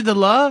 Addicted to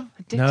Love?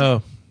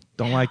 No,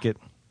 don't like it.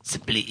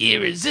 Simply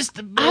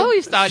irresistible. I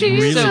always thought he was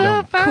Really so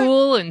don't.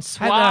 cool and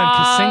Had that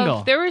on suave.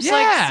 single. There was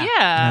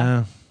Yeah.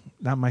 No,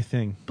 not my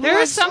thing. there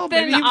was Blood Soul, something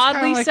maybe he was kinda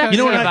oddly like sexy You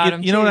know what? about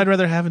him. You know what too. I'd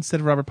rather have instead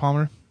of Robert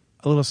Palmer?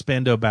 A little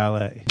Spandau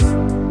Ballet.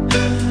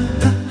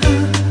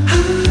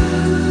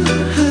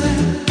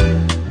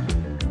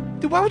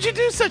 Dude, why would you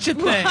do such a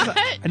thing?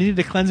 I needed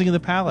a cleansing of the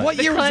palate. What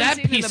year was that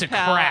Cleansing piece the of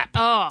palate. crap?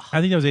 Oh, I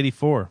think that was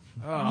 84.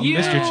 you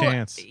missed your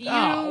chance.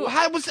 Oh,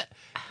 how was it?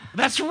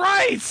 That's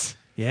right.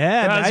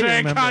 Yeah, That I was didn't very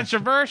remember.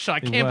 controversial. I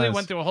can't believe we was.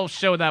 went through a whole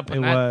show without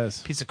putting It that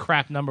was. piece of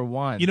crap number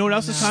one. You know what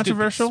else is Stupid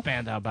controversial?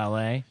 Spandau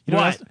Ballet. You know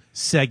what? else?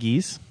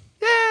 Seggies.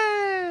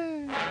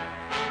 Yay!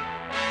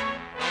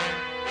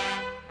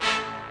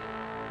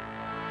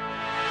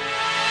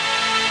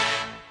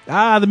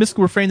 The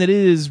mystical refrain that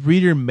is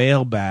reader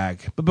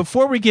mailbag. But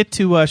before we get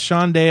to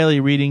Sean Daly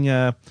reading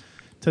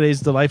today's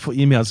delightful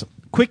emails,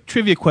 quick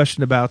trivia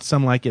question about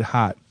Some Like It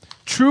Hot.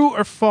 True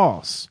or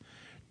false?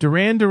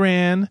 Duran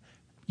Duran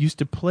used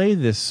to play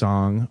this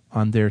song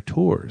on their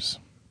tours.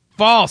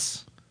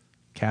 False.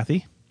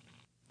 Kathy?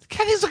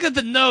 Kathy's looking at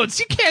the notes.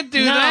 You can't do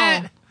no,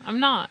 that. I'm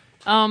not.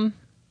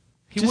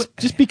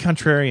 Just be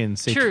contrarian and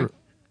say True. true.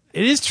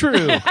 It is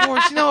true. Of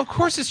course, of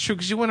course it's true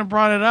because you wouldn't have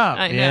brought it up.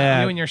 I know.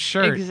 Yeah. You and your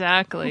shirt.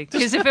 Exactly.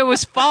 Because if it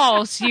was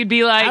false, you'd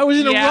be like, I was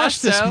in a yeah, rush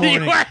this so.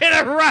 morning. You were in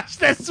a rush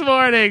this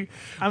morning.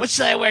 What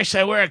should I wear?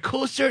 Should I wear a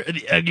cool shirt or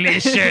the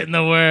ugliest shirt in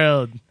the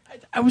world?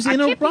 I was in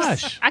a can't be-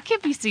 rush. I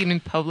can't be seen in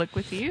public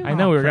with you. I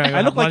know we were going to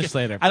I look like lunch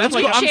later. I look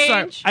like Let's I'm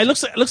sorry. change. It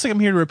looks like I'm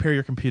here to repair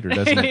your computer,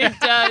 doesn't it? It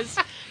does.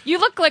 You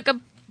look like a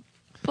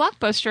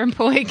Blockbuster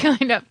employee,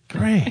 kind of.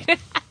 Great.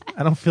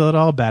 I don't feel at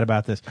all bad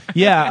about this.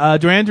 Yeah,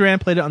 Duran Duran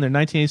played it on their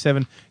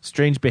 1987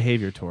 Strange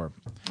Behavior tour.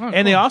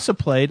 And they also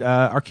played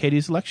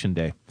Arcadia's Election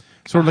Day.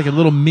 Sort of like a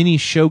little mini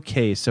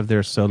showcase of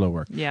their solo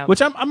work. Yeah. Which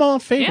I'm all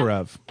in favor Yeah.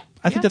 of.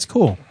 I think that's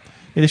cool.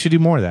 Yeah, they should do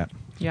more of that.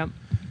 Yep.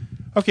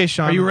 Okay,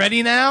 Sean. Are you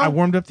ready now? I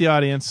warmed up the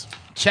audience.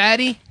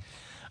 Chatty?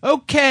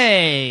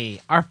 Okay.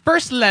 Our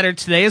first letter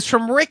today is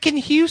from Rick in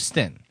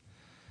Houston.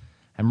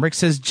 And Rick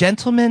says,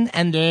 gentleman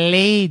and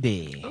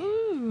lady.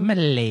 My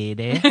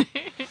lady.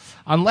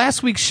 On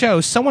last week's show,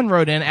 someone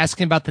wrote in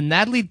asking about the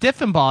Natalie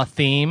Diffenbaugh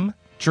theme,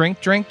 Drink,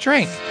 Drink,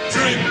 Drink.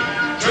 Drink,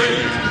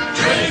 drink,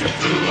 drink.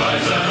 Blue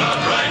eyes are not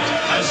bright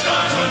as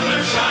stars when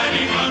they're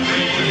shining on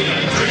me.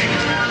 Drink,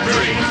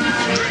 drink,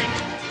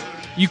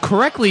 drink. You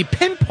correctly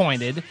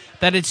pinpointed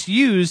that it's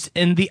used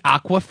in the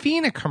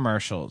Aquafina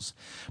commercials.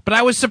 But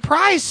I was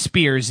surprised,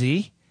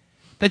 Spearsy,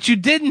 that you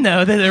didn't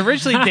know that it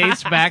originally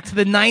dates back to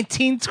the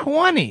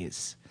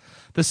 1920s.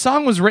 The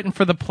song was written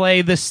for the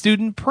play The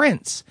Student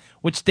Prince,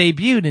 which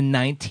debuted in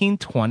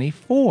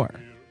 1924.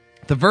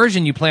 The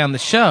version you play on the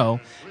show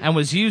and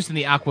was used in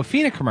the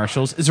Aquafina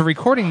commercials is a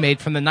recording made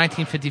from the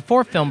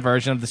 1954 film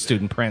version of The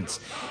Student Prince.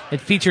 It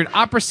featured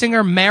opera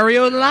singer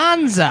Mario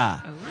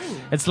Lanza.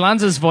 It's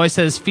Lanza's voice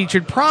that is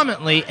featured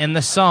prominently in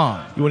the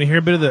song. You want to hear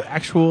a bit of the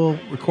actual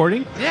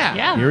recording? Yeah.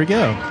 Yeah. Here we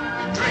go.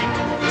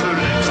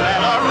 Lips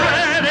that are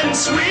red and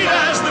sweet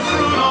as the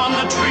fruit on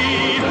the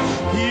tree.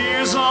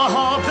 Here's a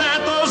hope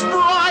that those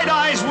bright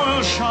eyes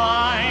will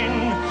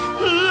shine.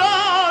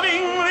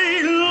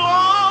 Lovingly,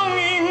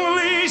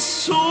 longingly,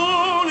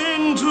 soon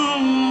into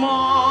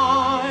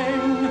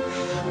mine.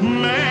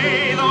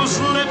 May those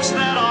lips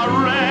that are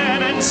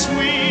red and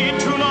sweet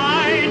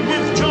tonight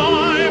with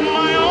joy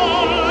my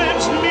own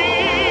lips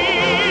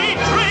meet.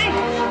 Drink,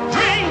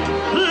 drink,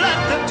 let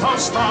the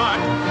toast start.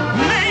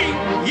 May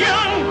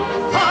young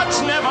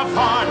hearts never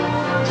part.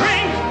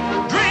 Drink,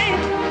 drink,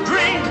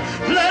 drink,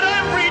 let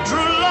every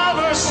true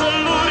lover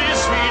salute his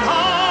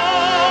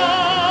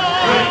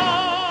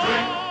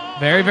sweetheart.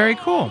 Very, very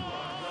cool.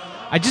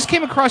 I just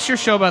came across your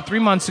show about 3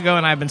 months ago,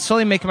 and I've been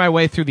slowly making my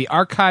way through the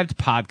archived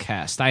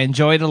podcast. I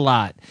enjoy it a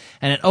lot,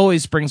 and it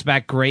always brings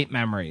back great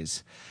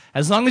memories.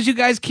 As long as you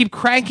guys keep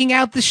cranking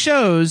out the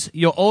shows,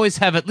 you'll always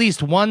have at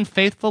least one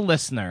faithful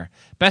listener.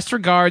 Best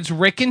regards,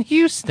 Rick in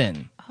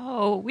Houston.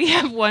 Oh, we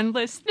have one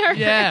listener.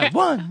 Yeah,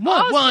 one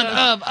Awesome.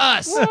 of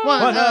us.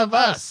 One of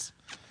us.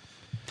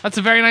 That's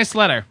a very nice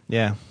letter.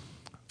 Yeah.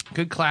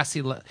 Good,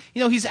 classy letter.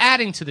 You know, he's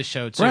adding to the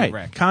show, too, Right.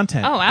 Rick.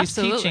 Content. Oh, He's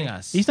absolutely. teaching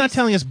us. He's not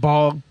telling us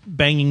ball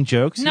banging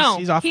jokes. No,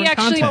 he's offering he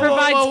actually content.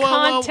 provides Whoa, whoa, whoa,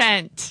 whoa.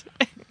 content.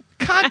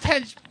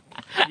 Content.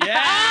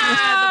 Yeah.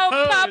 Oh, the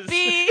pose.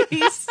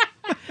 puppies.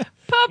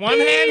 Puppies. One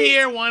hand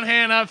here, one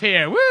hand up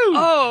here. Woo!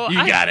 Oh,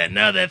 you got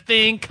another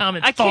thing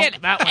coming. I Thunk,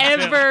 can't that one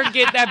ever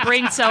get that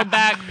brain cell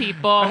back,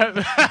 people.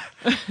 too.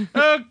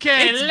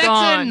 Okay, It's letter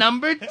gone.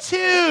 number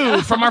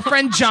 2 from our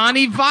friend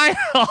Johnny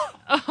Vinyl.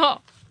 Oh.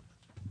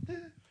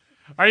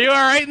 Are you all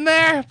right in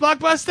there,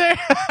 Blockbuster?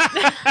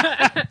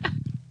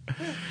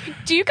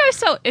 Do you guys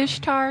sell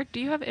Ishtar? Do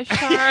you have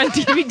Ishtar on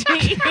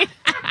DVD?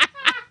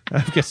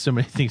 I've got so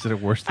many things that are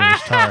worse than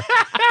Ishtar.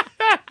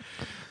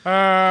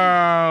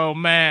 Oh,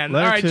 man.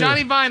 Letter All right, 2.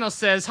 Johnny Vinyl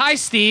says, hi,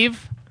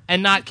 Steve.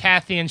 And not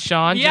Kathy and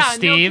Sean, Yeah, just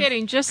Steve. no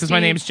kidding, just because my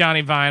Steve. name's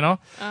Johnny Vinyl.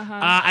 Uh-huh.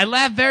 I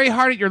laughed very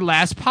hard at your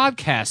last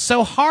podcast.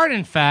 So hard,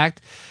 in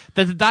fact,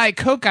 that the Diet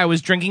Coke I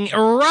was drinking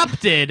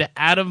erupted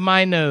out of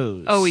my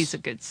nose. Always a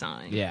good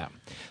sign. Yeah.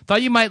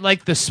 Thought you might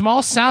like the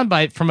small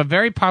soundbite from a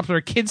very popular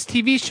kids'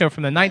 TV show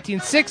from the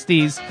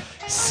 1960s,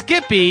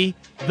 Skippy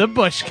the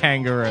Bush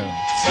Kangaroo.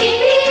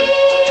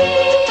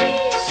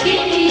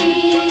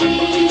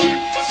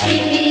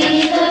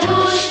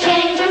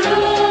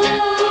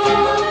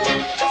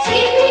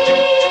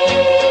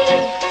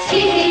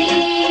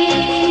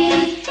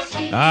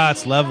 Ah,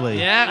 it's lovely.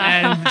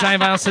 Yeah, and Johnny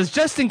Vinyl says,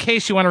 just in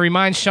case you want to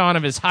remind Sean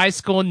of his high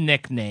school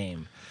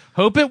nickname.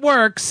 Hope it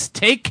works.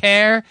 Take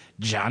care,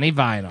 Johnny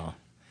Vinyl.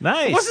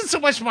 Nice. It wasn't so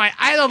much I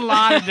had a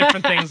lot of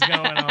different things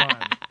going on.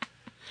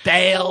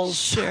 Dales.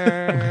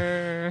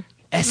 Sure.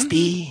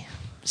 SD.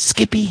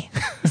 Skippy.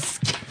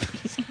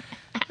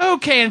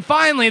 Okay, and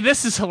finally,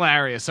 this is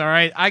hilarious, all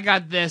right? I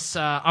got this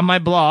on my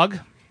blog.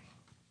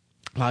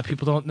 A lot of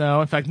people don't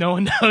know. In fact, no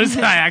one knows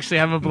that I actually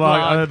have a blog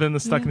other than the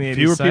Stuck in the 80s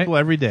Fewer site. people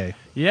every day.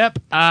 Yep.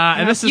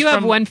 And this is You from,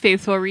 have one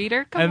faithful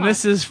reader? Come on.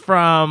 this is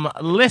from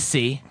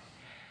Lissy,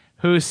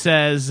 who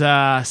says,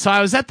 so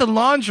I was at the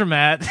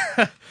laundromat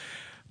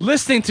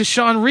listening to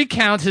Sean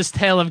recount his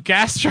tale of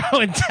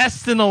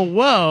gastrointestinal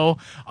woe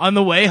on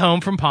the way home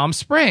from Palm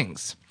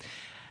Springs.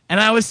 And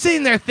I was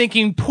sitting there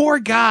thinking, poor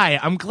guy,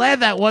 I'm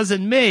glad that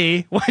wasn't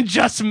me, when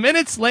just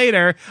minutes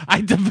later,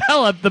 I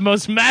developed the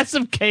most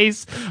massive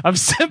case of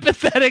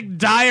sympathetic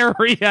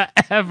diarrhea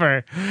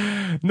ever.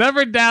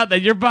 Never doubt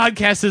that your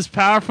podcast is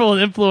powerful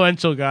and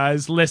influential,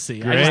 guys.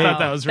 Lissy. I just Great. thought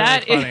that was really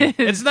That funny. is-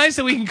 It's nice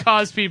that we can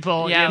cause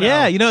people Yeah.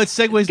 Yeah, you know, it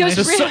segues Goes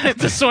nicely.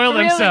 to soil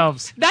Really?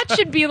 themselves. That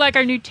should be like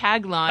our new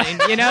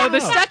tagline, you know, the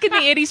Stuck in the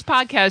 80s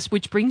podcast,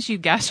 which brings you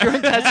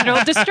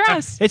gastrointestinal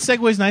distress. It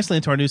segues nicely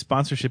into our new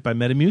sponsorship by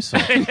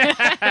Metamucil.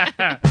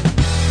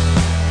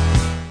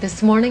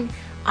 This morning,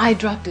 I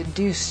dropped a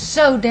dew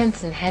so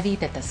dense and heavy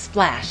that the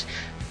splash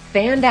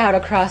fanned out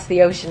across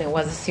the ocean and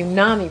was a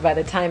tsunami by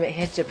the time it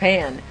hit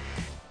Japan.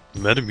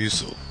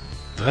 Metamucil.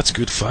 That's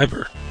good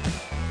fiber.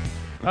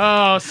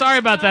 Oh, sorry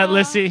about that,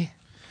 Lissy.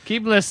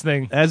 Keep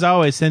listening. As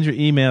always, send your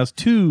emails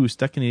to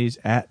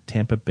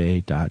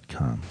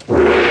stuckinities@tampabay.com.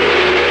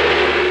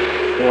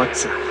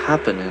 What's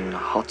happening,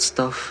 hot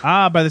stuff?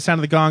 Ah, by the sound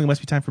of the gong, it must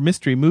be time for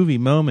Mystery Movie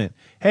Moment.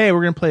 Hey,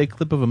 we're going to play a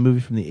clip of a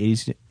movie from the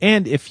 80s,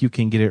 and if you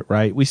can get it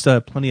right, we still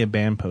have plenty of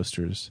band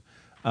posters.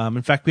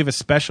 In fact, we have a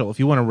special. If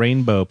you want a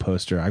Rainbow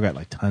poster, I've got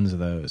like tons of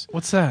those.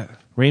 What's that?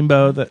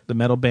 Rainbow, the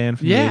metal band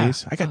from the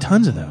 80s. I got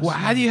tons of those. Well,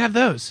 how do you have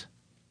those?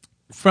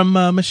 From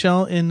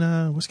Michelle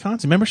in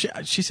Wisconsin. Remember,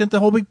 she sent the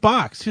whole big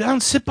box. Dude, I don't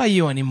sit by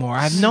you anymore.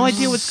 I have no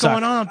idea what's Suck.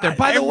 going on up there.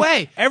 By the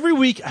way, every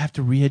week I have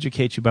to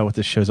re-educate you about what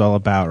this show's all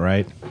about,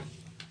 right?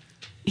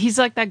 He's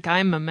like that guy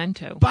in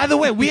Memento. By the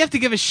way, we have to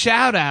give a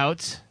shout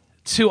out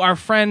to our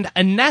friend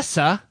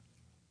Anessa,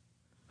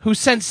 who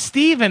sent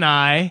Steve and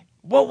I,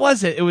 what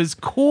was it? It was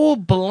Cool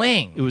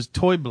Bling. It was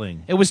Toy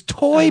Bling. It was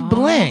Toy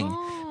Bling.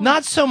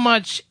 Not so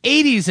much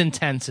 80s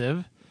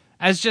intensive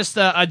as just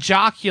a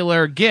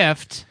jocular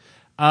gift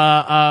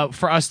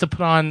for us to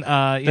put on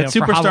That for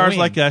superstars Halloween.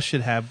 like us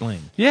should have bling.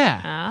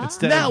 Yeah.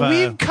 Instead Now, of,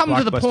 we've come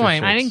to the Blockbuster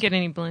point. I shirts. didn't get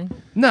any bling.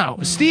 No,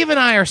 Steve and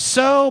I are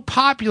so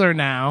popular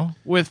now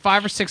with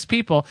 5 or 6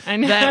 people I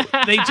know.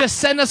 that they just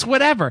send us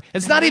whatever.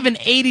 It's not even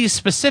 80s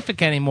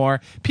specific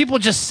anymore. People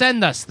just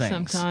send us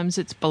things. Sometimes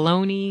it's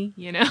baloney,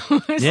 you know.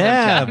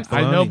 Yeah, Sometimes.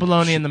 I know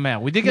bologna in the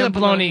mail. We did get No a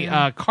bologna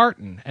bologna.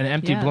 Carton, an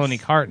empty Yes. bologna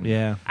carton.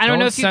 Yeah. I don't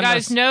know if you send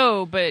guys us-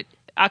 know, but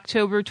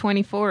October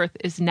 24th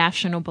is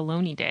National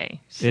Bologna Day.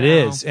 So, It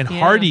is. And yeah.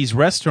 Hardee's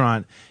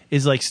restaurant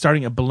is like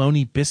starting a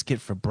bologna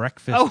biscuit for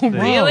breakfast. Oh, thing.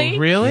 really?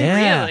 Really?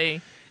 Yeah.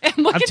 Really? And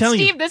look I'm at telling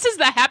you. Steve. This is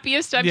the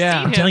happiest I've Yeah. seen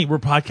I'm him. telling you, we're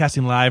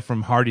podcasting live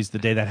from Hardee's the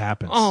day that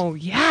happens. Oh,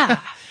 yeah.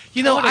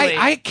 You know, Totally.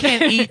 I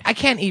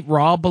can't eat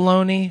raw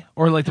bologna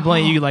or like the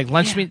bologna you like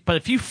lunch meat, but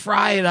if you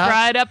fry it up,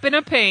 Fry it up in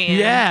a pan.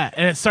 yeah,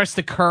 and it starts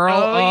to curl.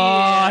 Oh,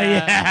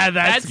 yeah.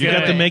 That's You good.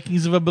 got the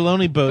makings of a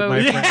bologna boat, But, my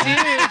dude,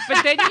 friend.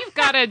 but then you've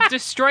got to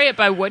destroy it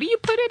by what do you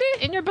put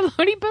in your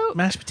bologna boat?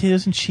 Mashed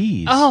potatoes and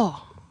cheese.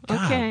 Oh,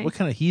 God, okay. what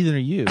kind of heathen are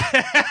you?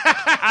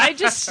 I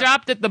just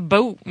stopped at the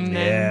boat and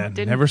Yeah, then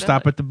didn't never fill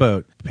stop it. at the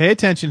boat. Pay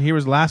attention. Here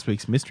was last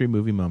week's Mystery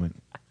Movie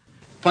Moment.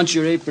 Punch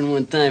your apron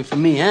one time for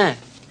me, huh?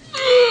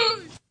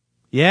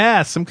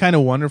 Yeah, some kind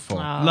of wonderful.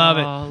 Love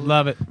it,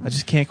 love it. I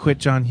just can't quit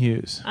John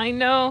Hughes. I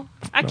know.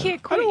 I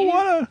can't quit I don't you.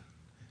 want to.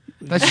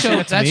 That's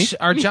show. That's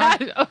our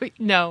job. Oh,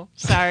 no,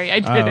 sorry,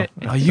 I didn't.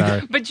 Oh, you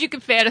sorry. But you can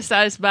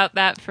fantasize about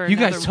that for You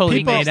another guys totally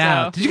week made or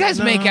out. so. Did you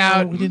guys make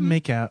out? We didn't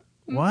make out.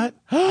 What?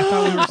 I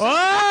thought we were.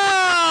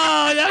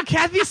 Oh, now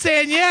Kathy's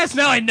saying yes.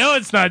 No, I know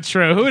it's not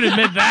true. Who would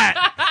admit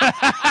that?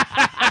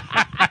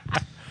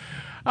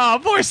 Oh,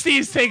 poor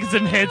Steve's taking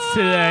some hits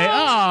today.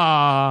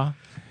 Oh,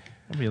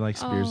 Nobody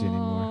likes Spearsy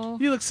anymore.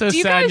 you look so Do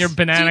you sad in guys- your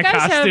banana do you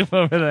guys costume have-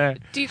 over there.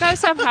 Do you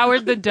guys have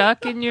Howard the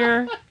Duck in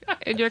your?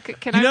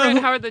 Can I rent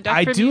Howard the Duck?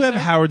 I from do you, have sir?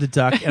 Howard the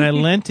Duck, and I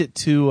lent it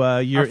to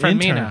your Our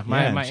friend intern.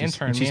 Mina, my she's-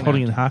 intern, and she's Mina.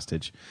 holding it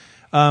hostage.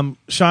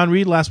 Sean,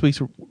 read last week's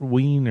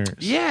Wieners.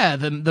 Yeah,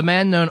 the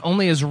man known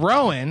only as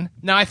Rowan.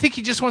 Now I think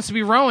he just wants to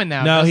be Rowan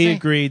now. No, doesn't he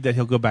agreed that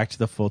he'll go back to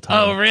the full time.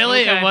 Oh,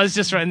 really? Okay. It was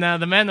just right now.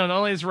 The man known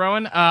only as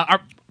Rowan.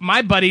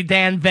 My buddy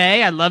Dan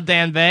Vey. I love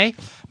Dan Vey.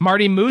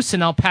 Marty Moose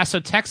in El Paso,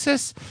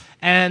 Texas,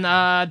 and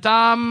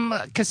Dom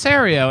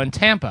Casario in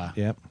Tampa.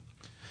 Yep.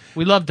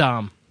 We love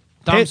Dom.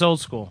 Dom's old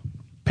school.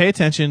 Pay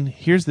attention.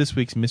 Here's this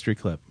week's mystery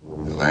clip.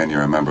 Elaine,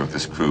 you're a member of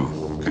this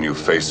crew. Can you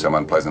face some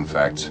unpleasant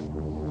facts?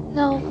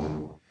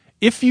 No.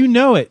 If you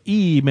know it,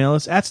 email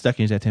us at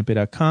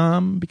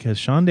stucknews@tempe.com because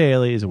Sean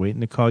Daly is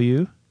waiting to call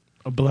you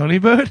a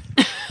baloney boat.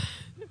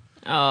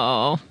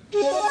 Oh.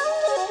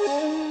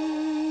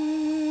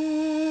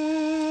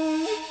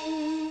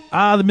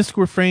 The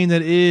mystical refrain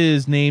that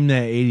is name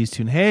that 80s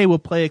tune. Hey, we'll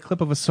play a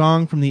clip of a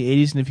song from the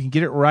 80s, and if you can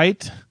get it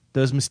right,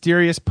 those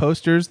mysterious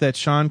posters that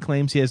Sean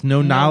claims he has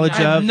no knowledge I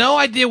have of. no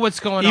idea what's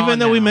going on. Even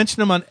though we now.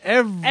 mention them on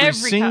every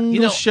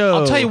single show.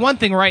 I'll tell you one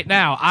thing right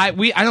now. I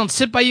don't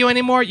sit by you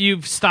anymore.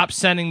 You've stopped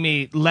sending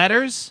me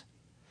letters.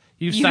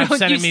 You've You stopped don't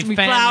sending use me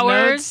fan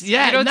flowers? notes.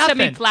 Yeah, You don't nothing.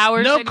 send me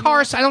flowers No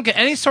anymore? I don't get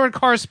any sort of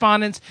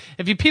correspondence.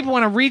 If you people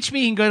want to reach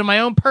me, you can go to my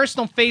own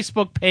personal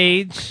Facebook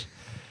page.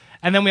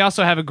 And then we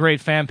also have a great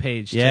fan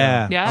page.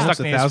 Yeah, too. almost Stuck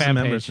News 1,000 fan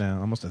members page.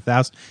 now. Almost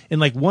 1,000 in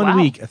like 1 Wow.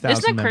 week. 1,000.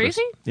 Isn't that members.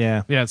 crazy?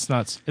 Yeah, Yeah, it's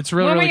nuts. It's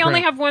really, When really we only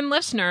great. have one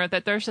listener,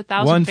 that there's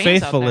 1,000 one fans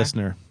faithful out there.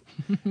 listener.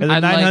 And the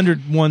I'd like-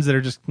 900 ones that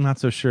are just not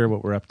so sure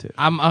what we're up to.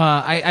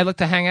 I like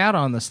to hang out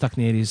on the Stuck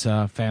in the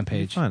 80s fan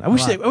page. Fun. I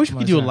wish we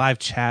could do a live. live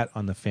chat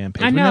on the fan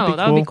page. I Wouldn't know,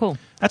 that would be cool.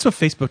 That's what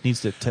Facebook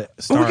needs to Well,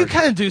 start. we could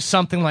kind of do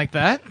something like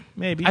that.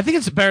 Maybe. I think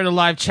it's better to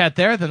live chat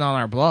there than on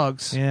our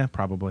blogs. Yeah,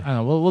 probably. I don't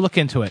know. We'll look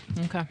into it.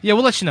 Okay. Yeah,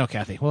 we'll let you know,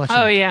 Kathy. We'll let you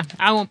know. Oh, yeah.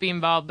 I won't be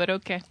involved, but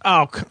okay.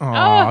 Oh,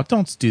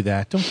 don't do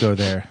that. Don't go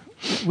there.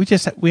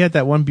 We had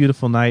that one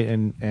beautiful night,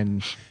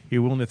 and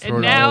you're willing to throw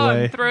And it all now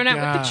away. I'm throwing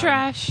out with the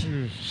trash.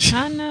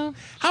 I know.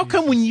 How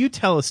come when you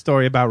tell a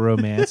story about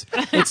romance,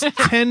 it's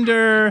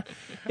tender,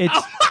 it's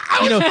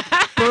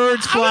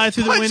birds flying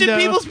through the Punching window.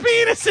 people's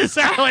penises,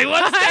 Allie.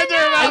 What's tender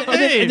about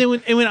me?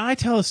 And when I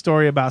tell a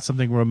story about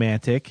something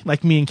romantic,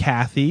 like me and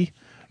Kathy,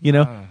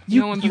 No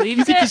one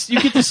believes it. you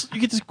get this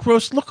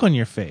gross look on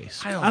your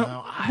face. I don't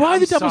know. Why I'm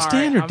the double sorry.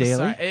 standard, I'm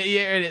Daly? sorry.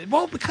 Yeah,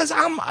 well, because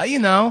I'm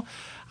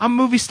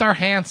movie star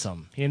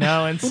handsome,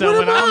 and so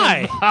What when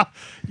am I'm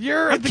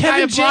you're I'm the guy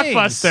Kevin at James.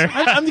 Blockbuster.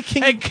 I'm the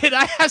king. Hey, could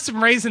I have some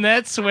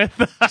Raisinets with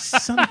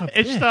Son of a bitch.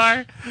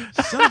 Ishtar?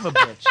 Son of a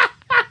bitch.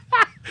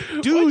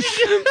 Douche.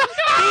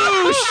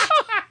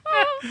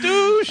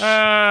 Douche.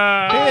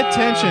 Pay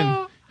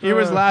attention. Here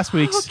was last I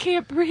week's.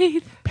 can't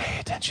breathe. Pay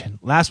attention.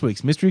 Last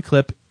week's mystery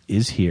clip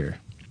is here.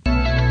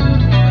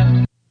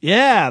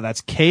 Yeah,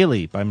 that's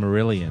Kaylee by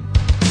Marillion.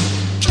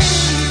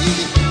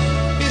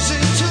 Is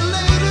it too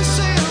late to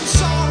say I'm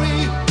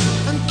sorry?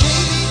 And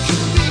Katie,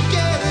 could we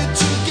get it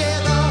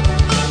together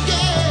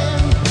again?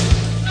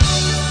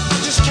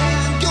 I just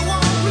can't go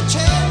on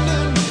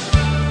pretending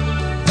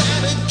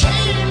that it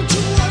came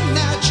to a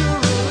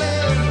natural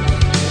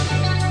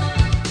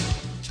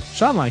end.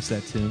 Sean likes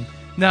that tune.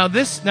 Now in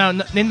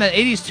the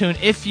 80s tune,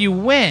 if you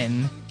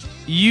win,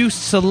 you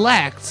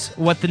select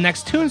what the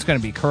next tune's going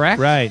to be,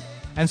 correct? Right.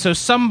 And so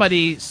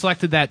somebody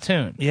selected that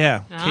tune.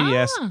 Yeah,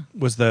 KDS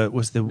was the.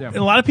 And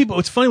a lot of people.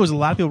 What's funny was a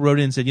lot of people wrote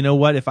in and said, "You know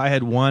what? If I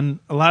had won,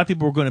 a lot of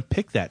people were going to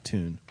pick that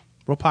tune.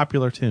 Real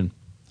popular tune.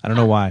 I don't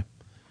know why.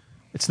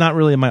 It's not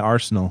really in my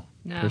arsenal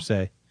per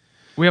se.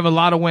 We have a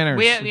lot of winners.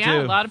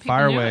 A lot of people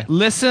Fire knew away. it.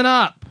 Listen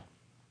up.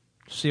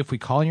 See if we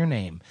call your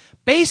name.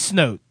 Bass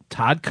note,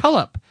 Todd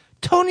Cullup.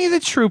 Tony the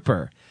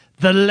Trooper.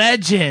 The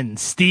legend,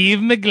 Steve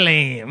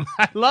McGlame.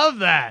 I love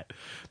that.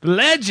 The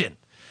legend.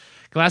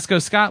 Glasgow,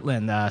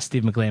 Scotland,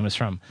 Steve McGlame is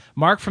from.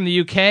 Mark from the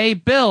UK.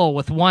 Bill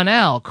with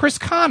 1L. Chris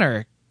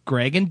Connor.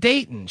 Greg in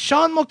Dayton.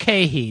 Sean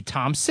Mulcahy.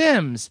 Tom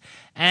Sims.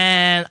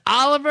 And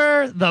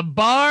Oliver the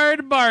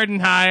Bard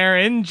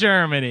Bardenheier in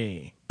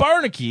Germany.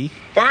 Barnaky.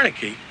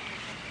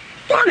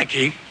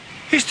 Barnaky?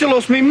 He still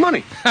owes me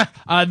money.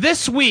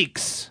 This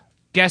week's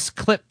guest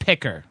clip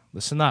picker.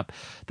 Listen up.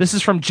 This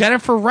is from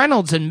Jennifer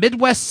Reynolds in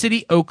Midwest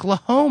City,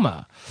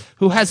 Oklahoma,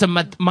 who has a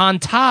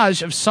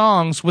montage of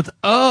songs with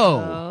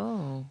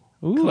O.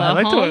 Ooh, I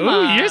like the way.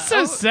 Ooh, you're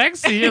so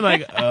sexy. You're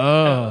like,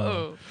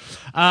 oh.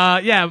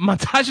 Yeah,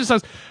 montage of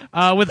songs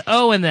with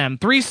O in them.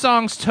 3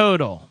 songs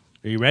total.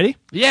 Are you ready?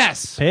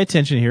 Yes. Pay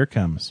attention. Here it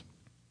comes.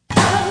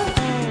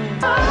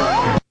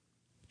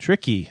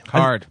 Tricky.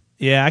 Hard.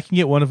 Yeah, I can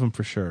get one of them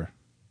for sure.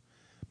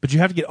 But you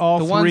have to get all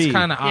The three. one's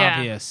kind of Yeah.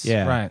 obvious.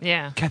 Yeah. Right.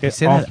 Yeah. Kathy, Get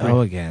say all that three. O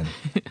again.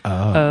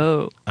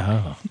 Oh.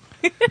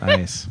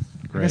 Nice.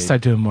 I'm going to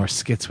start doing more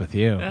skits with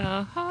you.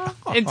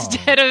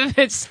 Instead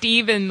of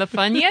Steve and the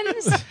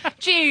Funyuns?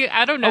 Gee,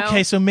 I don't know.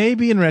 Okay, so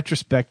maybe in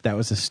retrospect that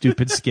was a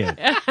stupid skit.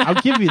 I'll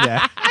give you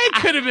that. It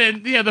could have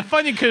been. Yeah, the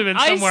Funyun could have been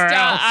somewhere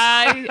else.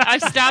 I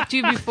stopped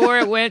you before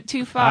it went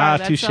too far.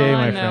 That's touche, all I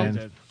my know.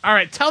 friend. All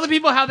right, tell the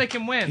people how they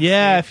can win.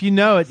 Yeah, if you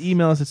know it,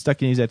 email us at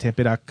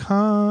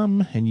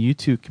stuckinews@tampa.com, and you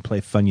too can play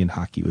Funyun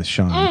hockey with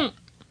Sean.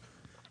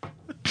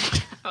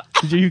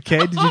 Did you okay?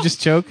 Did you just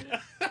choke?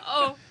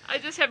 Oh, I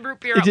just have root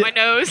beer up my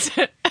nose.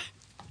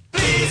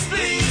 Please,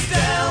 please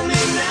tell me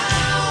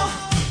now.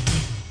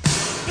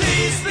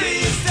 Please,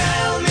 please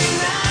tell me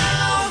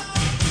now.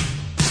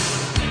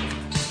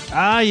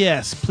 Ah,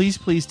 yes.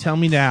 Please tell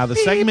me now. The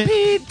segment.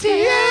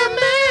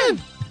 PTMN.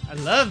 I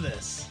love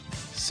this.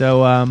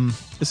 So,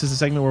 this is a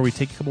segment where we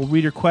take a couple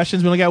reader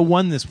questions. We only got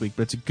one this week,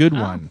 but it's a good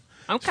one.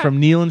 Okay. It's from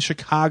Neil in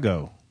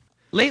Chicago.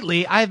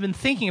 Lately, I've been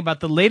thinking about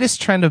the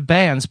latest trend of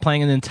bands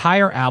playing an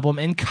entire album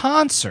in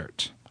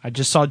concert. I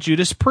just saw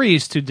Judas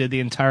Priest, who did the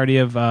entirety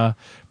of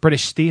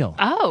British Steel.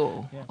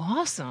 Oh,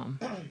 awesome.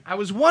 I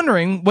was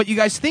wondering what you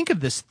guys think of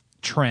this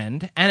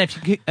trend, and if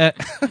you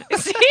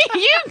See,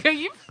 you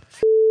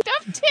f***ed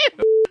up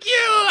too.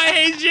 I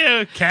hate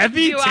you.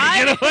 Kathy, Do take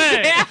I? it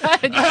away. Yeah,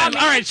 do you want me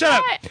all to right, shut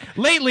up. try?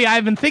 Lately,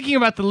 I've been thinking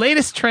about the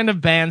latest trend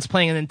of bands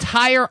playing an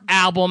entire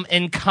album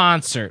in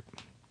concert.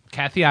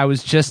 Kathy, I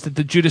was just at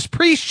the Judas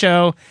Priest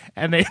show,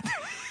 and they...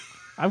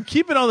 I'm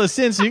keeping all this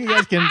in so you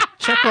guys can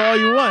chuckle all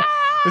you want.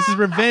 This is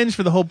revenge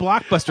for the whole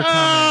Blockbuster comment.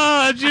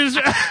 Oh, Judas...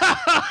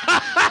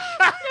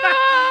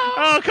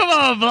 Oh, come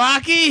on,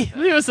 Blocky.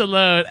 Leave us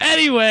alone.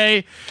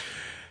 Anyway,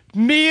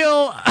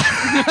 Neil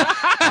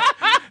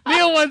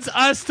wants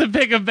us to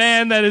pick a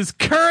band that is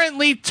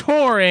currently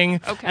touring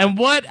and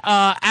what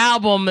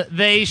album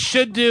they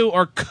should do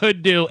or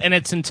could do in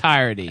its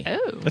entirety.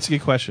 Oh. That's a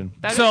good question.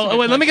 So,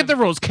 wait, let me get the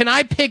rules. Can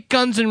I pick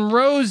Guns N'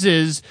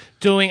 Roses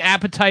doing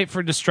Appetite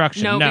for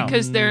Destruction? No,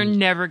 because they're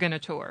never going to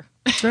tour.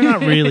 They're not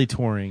really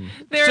touring.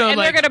 They're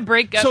going to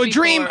break up. So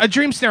before. a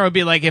dream scenario would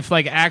be like if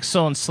like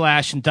Axl and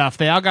Slash and Duff,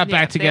 they all got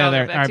back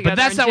together. got All right, together but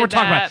that's and not what we're did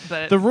talking that, about.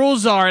 but- The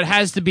rules are it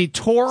has to be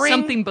touring.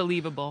 Something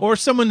believable. Or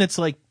someone that's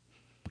like,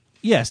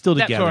 still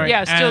That- together.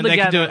 Yeah, still And they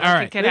together. can do it. All Like,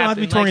 right. it can They don't have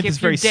to be happen. touring Like, at this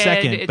if you're very dead,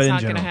 second, it's but in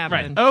not going to general.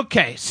 happen.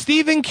 Okay,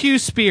 Stephen Q.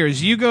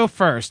 Spears, you go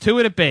first. Who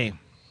would it be?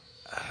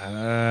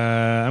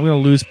 I'm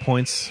going to lose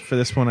points for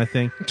this one, I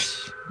think.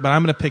 But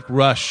I'm going to pick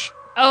Rush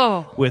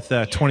Oh. with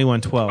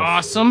 2112.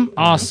 Awesome.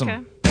 Okay.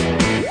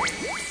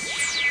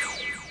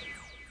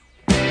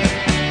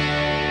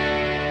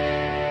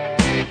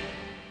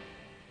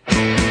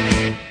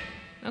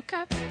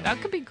 Okay,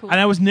 that could be cool. And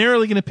I was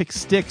narrowly going to pick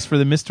Styx for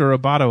the Mr.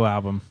 Roboto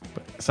album.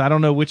 So I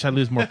don't know which I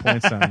lose more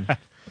points on.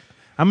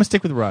 I'm going to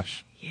stick with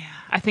Rush.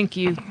 I think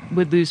you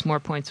would lose more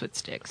points with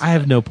Styx. I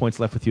have no points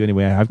left with you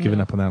anyway. I've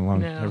given up on that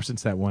No. ever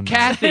since that one.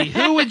 Kathy,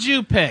 who would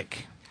you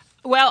pick?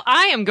 Well,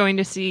 I am going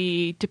to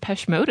see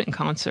Depeche Mode in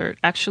concert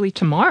actually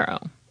tomorrow.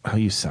 Oh,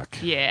 you suck.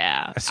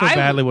 Yeah. I so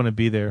badly want to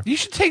be there. You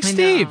should take I know.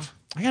 Steve.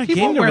 I got a He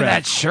game won't to wear rep.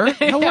 that shirt.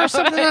 He'll wear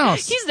something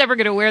else. He's never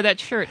going to wear that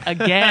shirt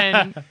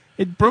again.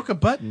 It broke a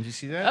button. Did you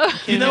see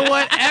that? You know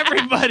what?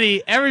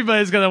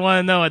 Everybody's going to want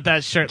to know what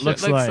that shirt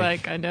looks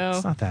like. I know.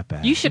 It's not that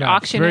bad. You should No,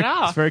 auction it's it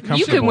off. It's very You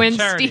comfortable. could win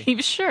Charity.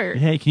 Steve's shirt.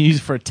 Yeah, you can use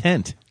it for a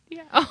tent.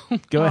 Yeah. Oh.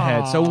 Go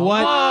ahead. So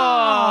what?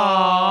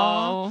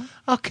 Oh.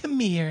 Oh, come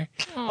here.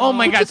 Oh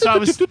my God. So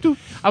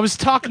I was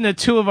talking to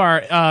two of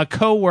our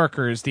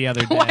co-workers the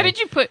other day. Why did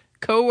you put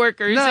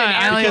coworkers No, in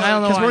I don't here?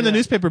 know Because why we're in the that.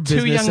 newspaper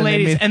business. Two young and they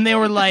ladies, made- and they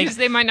were like, Because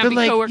they might not they're be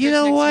like, coworkers you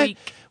know next what? week.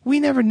 We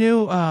never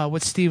knew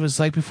what Steve was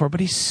like before, but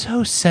he's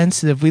so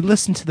sensitive. We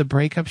listened to the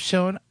breakup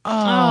show, and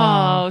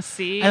Oh,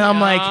 see? and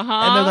I'm like, Uh-huh.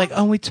 and they're like,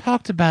 oh, we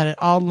talked about it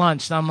all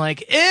lunch, and I'm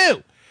like,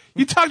 ew,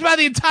 you talked about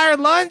the entire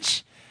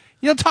lunch.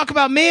 You don't talk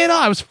about me at all.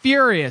 I was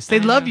furious. They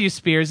love you,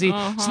 Spearsy.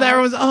 So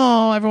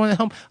now everyone at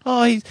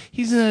home,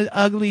 he's in an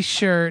ugly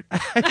shirt.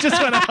 I just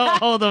want to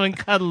hold him and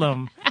cuddle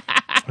him.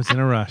 I was in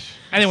a rush.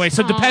 Anyway,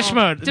 so Depeche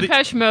Mode.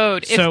 Depeche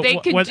Mode. So If they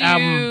could what do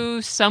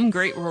album? Some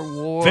Great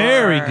Reward.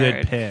 Very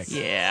good pick.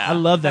 Yeah. I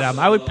love that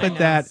album. I would put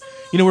that.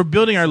 You know, we're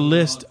building our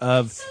list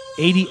of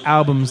 80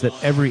 albums that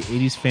every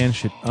 80s fan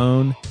should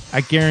own.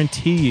 I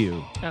guarantee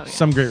you, yeah.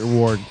 Some Great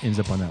Reward ends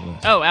up on that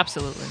list. Oh,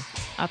 absolutely.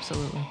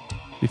 Absolutely.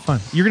 Be fun.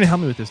 You're going to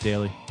help me with this,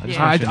 Daily. I just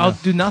want you to I'll know.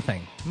 do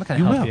nothing. I'm not going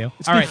You to help will. you.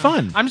 It's gonna be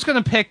fun. I'm just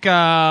going to pick.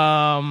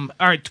 All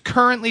right,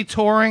 currently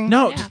touring.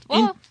 No,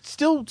 well-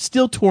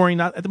 still touring,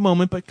 not at the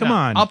moment, but come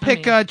on. I'll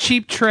pick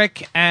Cheap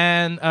Trick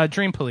and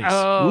Dream Police.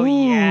 Oh,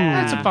 Ooh.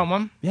 yeah. That's a fun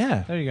one.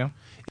 Yeah. There you go.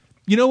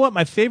 You know what?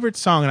 My favorite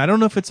song, and I don't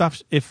know if it's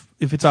off if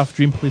it's off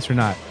Dream Police or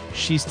not.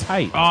 She's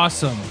Tight.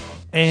 Awesome.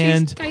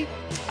 And She's tight.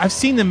 I've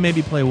seen them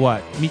maybe play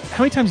what? I mean,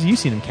 how many times have you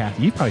seen them,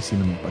 Kathy? You've probably seen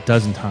them a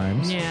dozen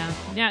times. Yeah.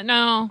 Yeah.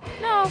 No.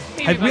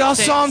 Maybe We about all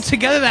 6. saw them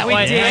together that We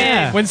way. did.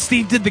 Yeah. When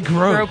Steve did the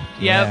grope. Grope.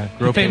 Yep. Yeah,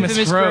 grope. The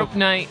famous grope. grope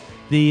night.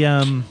 The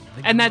And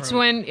that's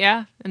when,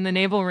 and the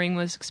navel ring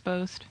was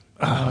exposed.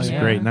 it was Yeah.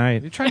 a great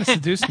night. You're trying to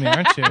seduce me,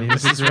 aren't you? It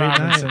was a Mrs. great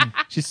Robinson. night.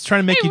 She's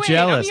trying to make Hey, you wait,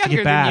 jealous I'm to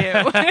get back.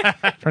 younger than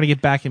you. Trying to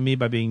get back at me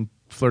by being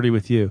flirty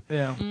with you.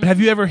 Yeah. But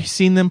have you ever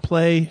seen them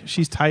play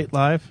She's Tight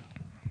live?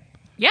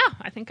 Yeah,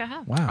 I think I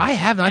have. Wow. I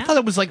haven't. I thought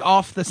it was like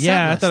off the set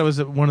Yeah, I list. thought it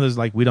was one of those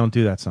like we don't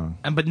do that song.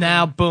 But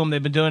now, boom,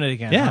 they've been doing it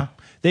again. Yeah, huh?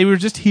 they were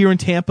just here in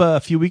Tampa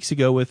a few weeks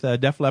ago with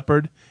Def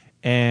Leppard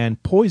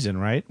and Poison,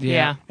 right?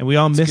 Yeah. and we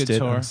all It's a missed good it,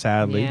 tour.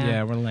 sadly.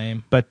 Yeah. we're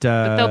lame. But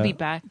they'll be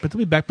back. But they'll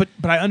be back. But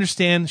I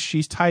understand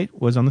She's Tight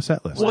was on the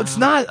set list. Well, it's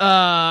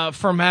not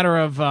for a matter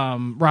of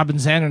Robin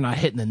Zander not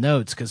hitting the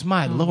notes, because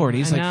my lord,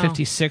 he's I like know.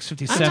 56,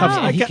 57. I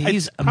know. and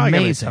he's probably gonna be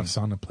a amazing. tough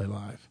song to play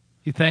live.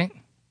 You think?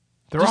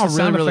 They're Just all the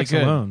really, sound really effects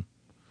good. alone.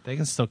 They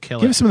can still kill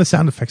Give it. us some of the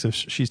sound effects of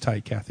She's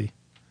Tight, Kathy.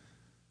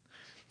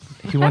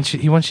 He wants you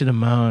to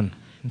moan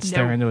and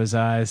stare Nope. into his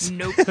eyes.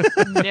 Nope,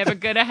 never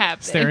gonna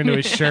happen. Stare into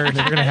his shirt.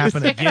 Never going to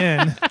happen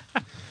again.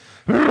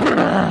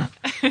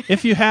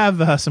 If you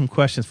have some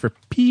questions for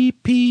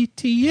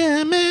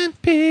PPTMN,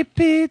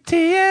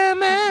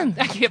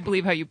 I can't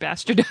believe how you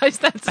bastardized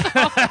that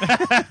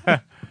song.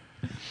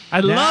 I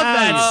love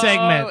that Oh,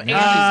 segment. Andy's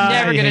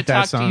never I gonna hate that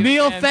talk to song. you.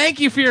 Neil, again. thank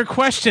you for your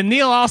question.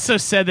 Neil also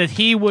said that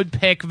he would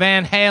pick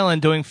Van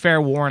Halen doing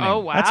Fair Warning. Oh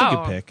wow, That's a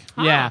good pick.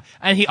 Huh. Yeah,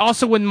 and he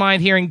also wouldn't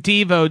mind hearing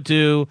Devo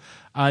do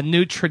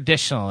New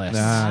Traditionalists.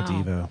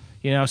 Devo.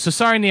 You know, so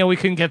sorry, Neil, we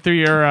couldn't get through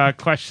your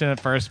question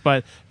at first,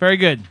 but very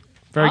good.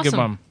 Very good Awesome.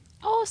 one.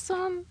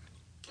 Awesome.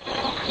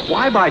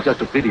 Why buy just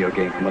a video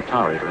game from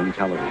Atari or any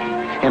television?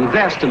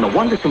 Invest in the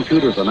wonder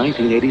computer of the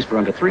 1980s for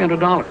under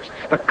 $300.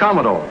 The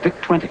Commodore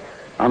VIC-20.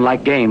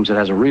 Unlike games, it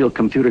has a real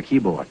computer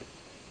keyboard.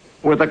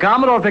 With the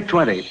Commodore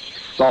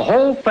VIC-20, the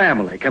whole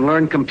family can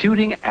learn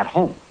computing at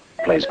home.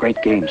 Plays great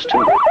games,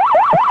 too.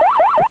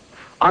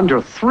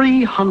 Under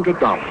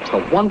 $300, the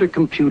wonder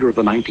computer of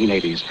the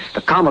 1980s,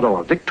 the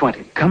Commodore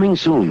VIC-20. Coming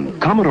soon,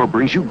 Commodore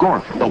brings you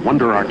Gorf, the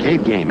Wonder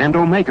arcade game, and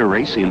Omega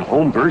Race in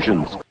home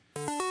versions.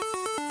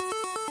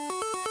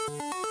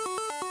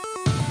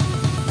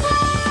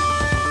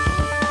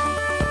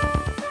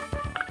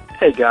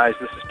 Hey guys,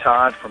 this is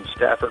Todd from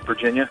Stafford,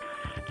 Virginia.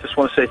 Just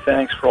want to say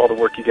thanks for all the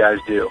work you guys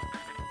do.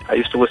 I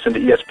used to listen to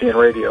ESPN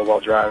radio while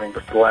driving,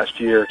 but for the last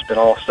year it's been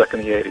all stuck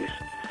in the 80s.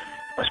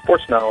 My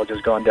sports knowledge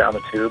has gone down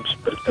the tubes,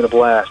 but it's been a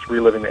blast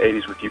reliving the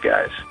 80s with you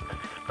guys.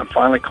 I'm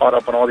finally caught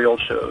up on all the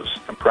old shows.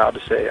 I'm proud to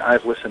say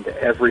I've listened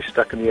to every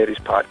Stuck in the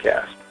 80s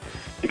podcast.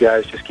 You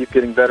guys just keep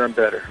getting better and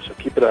better, so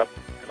keep it up,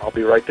 and I'll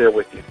be right there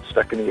with you,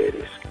 Stuck in the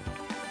 80s.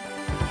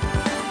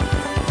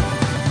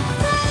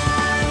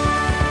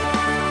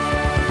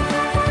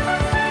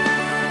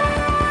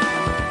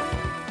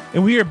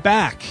 And we are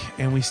back,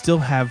 and we still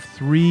have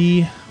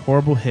 3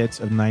 horrible hits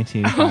of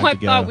 1985 Oh, I to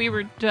go. thought we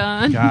were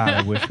done. God,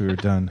 I wish we were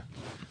done.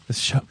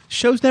 This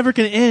show's never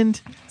going to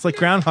end. It's like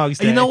Groundhog's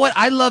Day. You know what?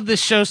 I love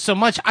this show so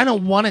much, I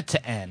don't want it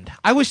to end.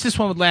 I wish this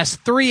one would last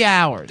 3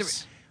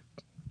 hours.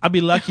 I'd be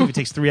lucky if it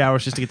takes 3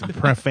 hours just to get the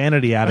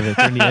profanity out of it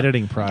during the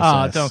editing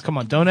process.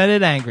 Oh, don't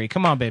edit angry.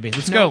 Come on, baby.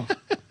 Let's go.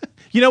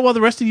 You know, while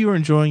the rest of you are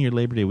enjoying your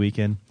Labor Day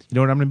weekend, you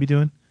know what I'm going to be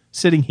doing?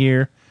 Sitting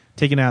here,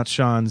 taking out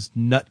Sean's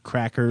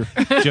nutcracker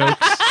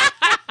jokes.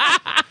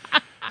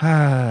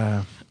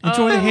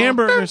 Enjoy the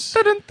hamburgers.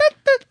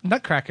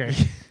 Nutcracker.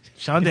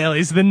 Sean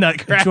Daly's the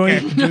Nutcracker.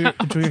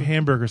 Enjoy your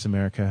hamburgers,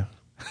 America.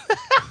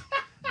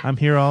 I'm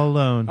here all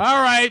alone.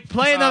 All right,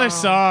 play another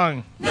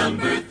song.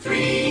 Number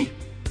 3.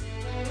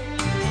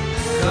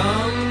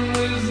 Come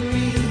with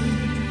me,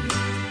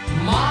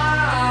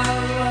 my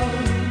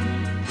love,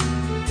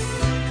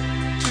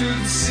 to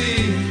the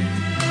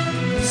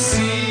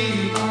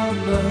sea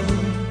of love.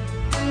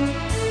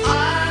 I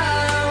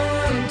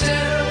want to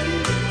tell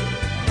you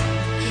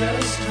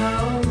just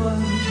how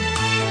much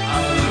I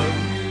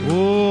love you.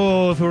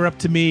 Oh, if it were up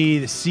to me,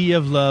 the Sea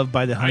of Love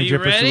by the Are Honey you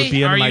Drippers would ready?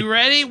 be Are in my... you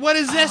ready? What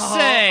does this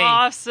say?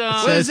 Awesome.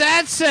 What does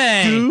that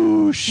say?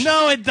 Douche.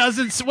 No, it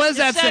doesn't. What does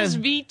that It says say?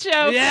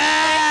 veto. Yeah,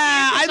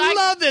 I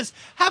love this.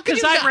 How can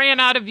Because you? I ran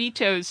out of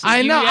vetoes. So I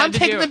you know. had I'm to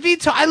taking do the it.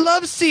 veto. I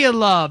love Sea of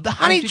Love. The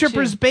Honey do too.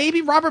 Drippers,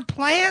 baby. Robert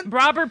Plant.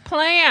 Robert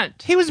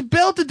Plant. He was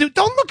built to do.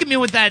 Don't look at me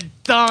with that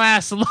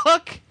dumbass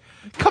look.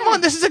 Come on,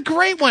 this is a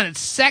great one. It's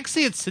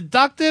sexy. It's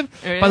seductive.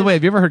 It By the is. way,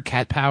 have you ever heard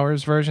Cat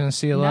Power's version of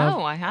Sea of Love?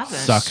 No, I haven't.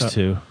 Sucks,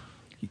 too.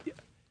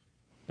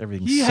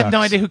 Everything You sucks. have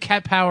no idea who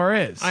Cat Power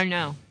is. I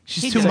know.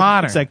 She's too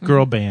modern. It's that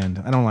girl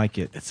band. I don't like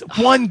it. It's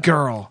one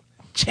girl,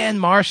 Chan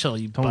Marshall.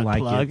 You Don't butt like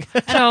plug.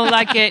 it. I don't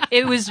like it.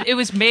 It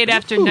was made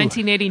after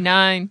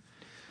 1989.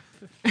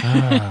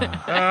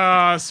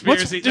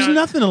 There's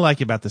nothing to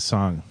like about the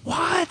song.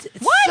 What?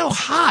 It's so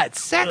hot,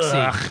 it's sexy.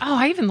 Oh,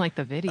 I even like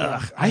the video.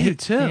 I do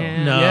too.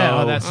 Yeah. No,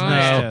 Yeah, oh, that's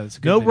nice. no, It's a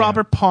good no video.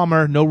 Robert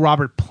Palmer, no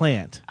Robert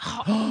Plant.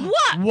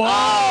 What?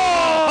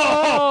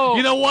 Whoa!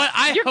 You know what?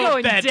 You're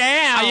going down.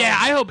 Yeah,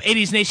 I hope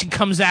 80s Nation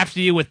comes after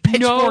you with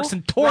pitchforks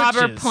and torches.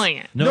 Robert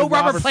Plant. No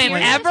Robert Plant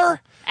ever?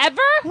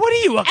 Ever? What are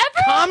you, a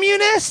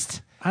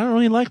communist? I don't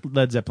really like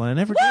Led Zeppelin. I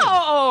never did.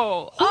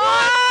 Whoa!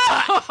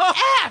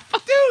 F,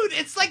 dude,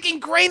 it's like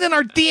ingrained in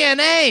our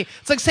DNA.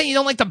 It's like saying you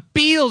don't like the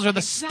Beatles or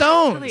the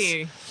Stones.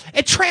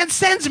 It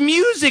transcends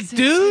music,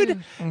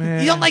 dude.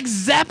 You don't like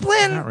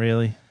Zeppelin? Not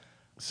really.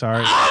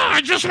 Sorry. I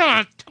just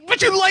want to.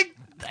 But you like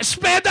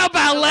Spandau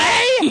Ballet?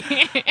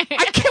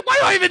 I can't. Why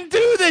do I even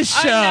do this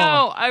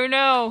show? I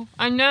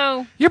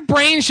know. Your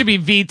brain should be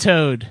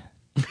vetoed.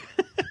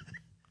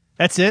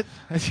 That's it?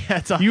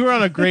 That's all. You were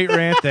on a great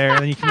rant there, and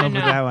then you came up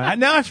with that one.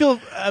 Now I feel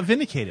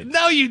vindicated.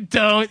 No, you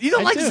don't. You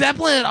don't like do.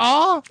 Zeppelin at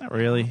all? Not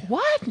really.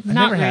 What? I Not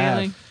never have.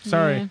 really.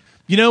 Sorry. Yeah.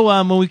 You know,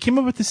 when we came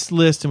up with this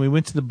list and we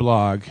went to the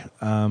blog,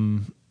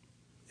 and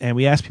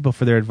we asked people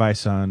for their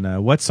advice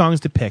on what songs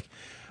to pick,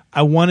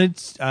 I wanted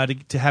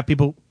to have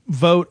people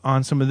vote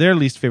on some of their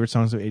least favorite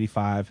songs of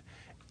 85.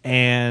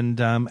 And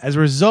as a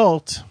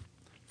result,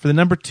 for the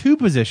number 2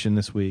 position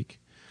this week,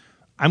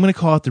 I'm going to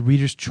call it the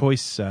Reader's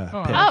Choice pick. Oh,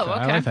 okay.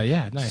 I like that.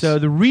 Yeah, nice. So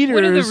the readers...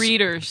 What are the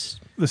readers?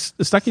 The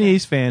Stuck in the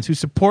 80s fans who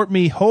support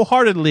me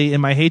wholeheartedly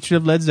in my hatred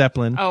of Led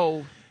Zeppelin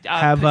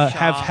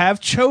have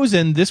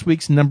chosen this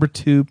week's number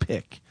 2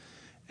 pick.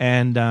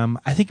 And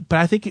I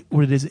think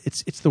what it is,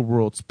 it's the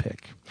world's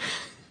pick.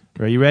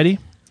 Are you ready?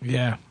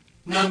 Yeah.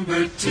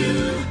 Number 2,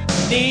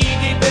 knee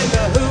deep in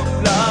the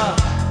hoopla,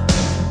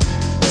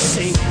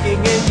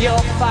 sinking in your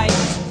fight.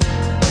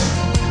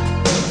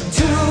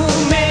 Too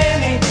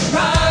many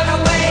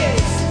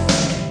runaways,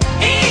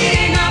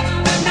 eating up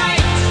the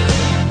night.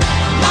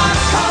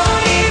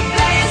 Marconi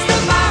plays the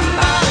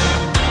mama,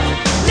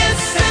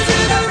 listen to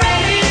the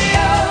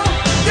radio.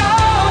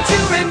 Don't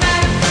you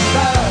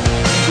remember,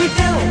 we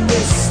built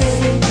this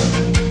city.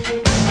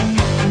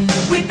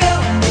 We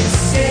built this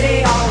city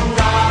on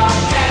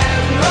rock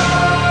and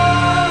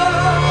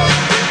roll.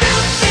 We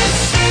built this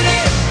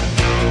city.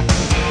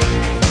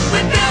 We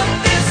built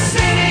this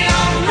city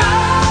on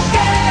rock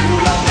and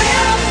roll.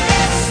 Built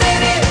this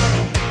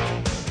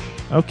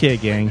city. Okay,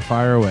 gang,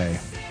 fire away.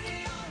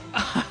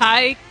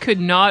 I could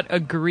not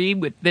agree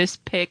with this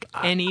pick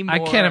anymore. I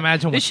can't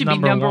imagine this what's should be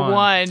number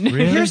one.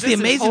 Really? Here's the This is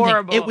amazing thing.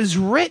 horrible. It was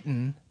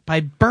written by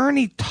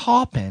Bernie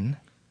Taupin,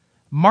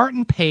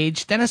 Martin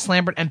Page, Dennis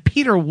Lambert, and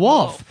Peter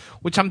Wolf,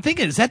 which I'm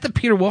thinking, is that the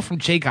Peter Wolf from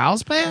Jay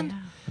Giles Band?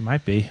 It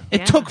might be.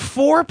 It took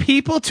 4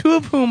 people, 2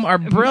 of whom are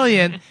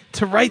brilliant,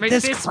 to write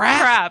this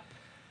crap.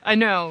 I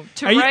know.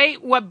 To Are you-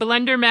 write what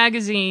Blender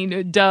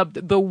Magazine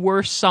dubbed the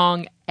worst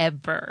song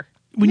ever.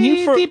 When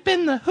you, Deep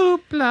in the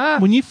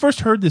hoopla. when you first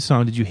heard this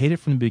song, did you hate it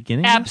from the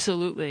beginning?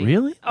 Absolutely.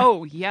 Really?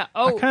 Oh, yeah.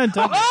 Oh. I kind of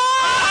dug it.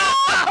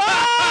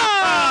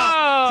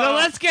 So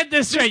let's get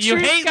this straight. The You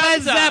truth hate Led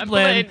comes up,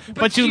 Zeppelin,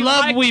 but you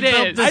love like We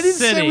Built this. This I didn't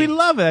City. say we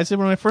love it. I said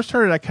when I first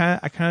heard it, I kind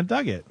of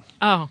dug it.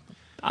 Oh,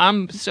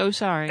 I'm so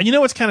sorry. And you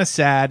know what's kind of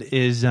sad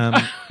is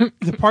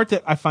the part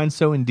that I find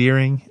so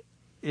endearing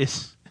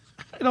is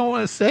I don't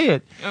want to say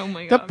it. Oh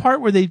my The God.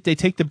 part where they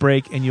take the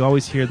break and you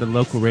always hear the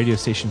local radio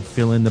station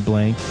fill in the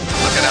blank.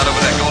 Looking out over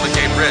that Golden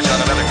Gate Bridge on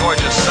another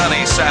gorgeous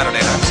sunny Saturday,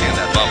 and I'm seeing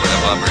that bumper to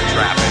bumper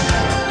traffic.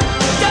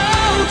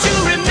 Don't you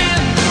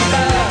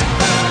remember?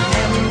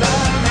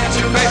 It's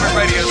your favorite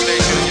radio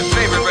station, your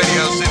favorite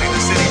radio city,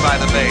 the city by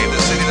the bay, the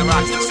city that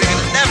rocks, the city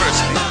that never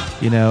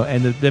sleeps. You know,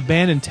 and the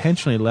band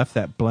intentionally left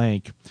that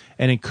blank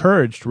and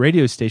encouraged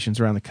radio stations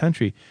around the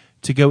country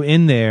to go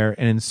in there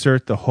and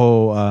insert the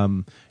whole,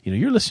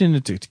 you're listening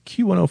to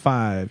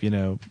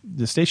Q105,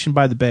 the station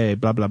by the bay,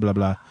 blah, blah, blah,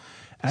 blah.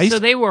 So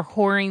they were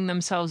whoring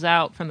themselves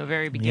out from the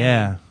very beginning.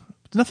 Yeah.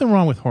 There's nothing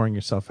wrong with whoring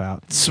yourself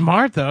out.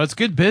 Smart, though. It's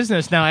good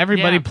business. Now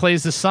everybody Yeah.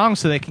 plays the song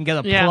so they can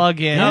get a Yeah. plug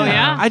in. Oh,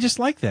 yeah. I just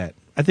like that.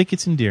 I think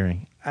it's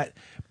endearing.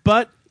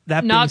 But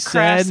that Not being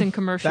crass said, and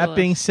commercialist. that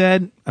being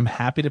said, I'm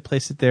happy to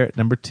place it there at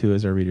number 2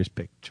 as our reader's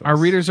pick choice. Our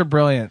readers are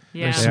brilliant.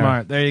 Yeah. They're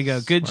smart. There you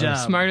go. Good job.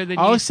 Smarter than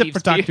All you, except Steve for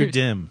Dr. Spears.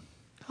 Dim.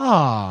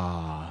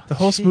 Aw. The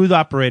whole smooth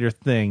operator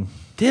thing.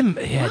 Dim.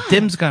 Yeah,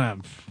 Dim's gonna,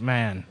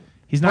 man.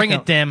 He's not Bring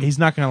gonna, it, Dim. He's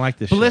not going to like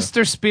this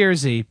Blister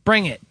Spearsy.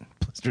 Bring it. show.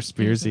 Blister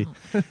Spearsy.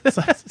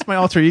 It's my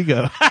alter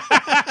ego.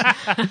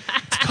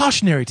 It's a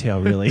cautionary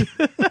tale, really.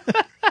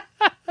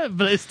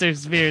 Blister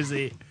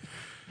Spearsy.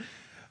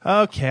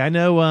 Okay, I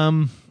know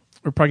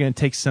we're probably going to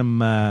take some,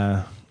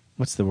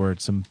 what's the word?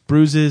 Some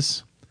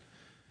bruises,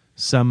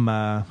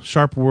 some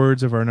sharp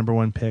words of our number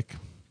 1 pick.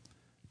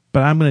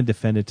 But I'm going to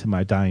defend it to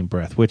my dying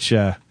breath, which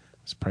is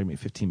probably maybe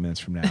 15 minutes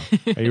from now.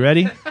 Are you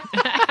ready?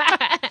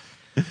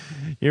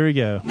 Here we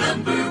go.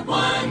 Number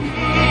 1. We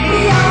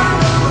are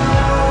the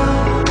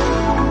world.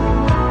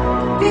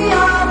 We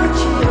are the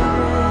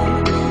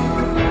children.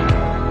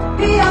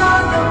 We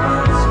are the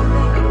ones who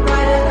make it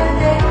brighter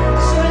day.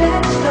 So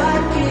let's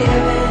start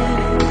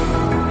giving.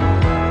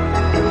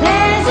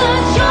 There's a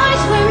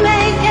choice we're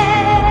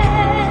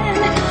making.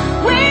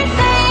 We're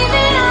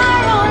saving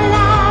our own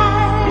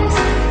lives.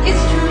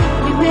 It's true,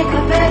 we make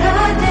a better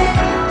day.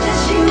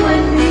 Just you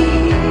and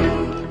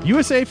me.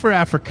 USA for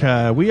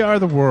Africa. We are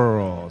the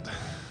world.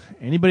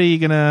 Anybody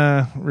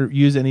gonna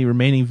use any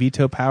remaining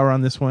veto power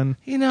on this one?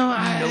 You know,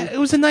 it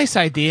was a nice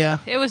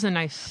idea. It was a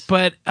nice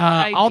But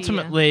idea.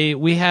 ultimately,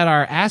 we had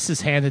our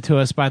asses handed to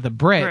us by the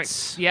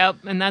Brits Yep,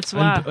 and that's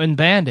why. and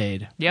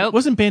Band-Aid. Yep.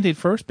 Wasn't Band-Aid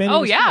first? Band-Aid Oh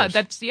was yeah,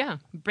 first.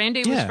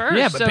 Band-Aid was Yeah. first.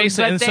 Yeah, but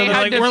basically, and so they they're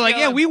had like, to we're like,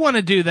 feel- yeah, we want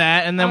to do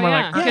that, and then Oh, we're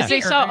yeah. like, because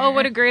they saw,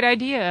 what a great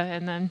idea,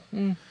 and then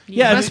The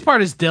yeah. best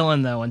part is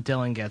Dylan, though, when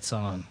Dylan gets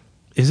on.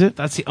 Is it?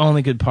 That's the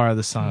only good part of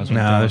the song. is when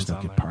No, Dylan's there's no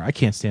on good there. part. I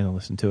can't stand to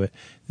listen to it.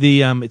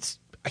 The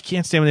I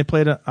can't stand when they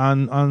play it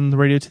on the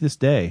radio to this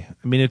day.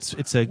 I mean, it's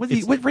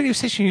what radio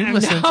station you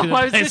listen to?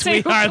 I was That gonna plays say,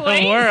 We who Are the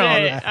plays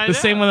World. it? I The know.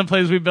 same one that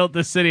plays We Built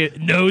the City.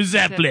 No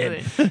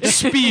Zeppelin.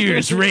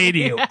 Spears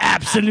Radio.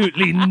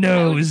 Absolutely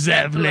no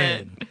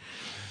Zeppelin.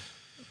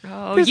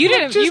 Oh, you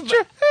didn't.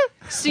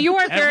 So you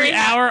weren't Every very.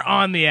 hour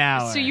on the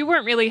hour. So you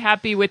weren't really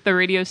happy with the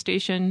radio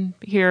station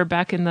here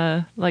back in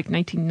the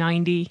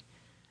 1990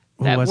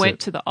 that was went it?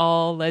 to the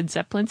all Led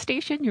Zeppelin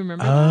station. You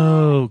remember? that?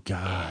 Oh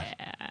God.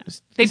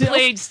 They Is it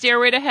played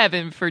Stairway to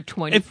Heaven for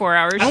 24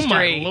 hours Oh my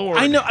straight. Lord.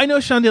 I know,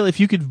 Sean Dale. If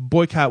you could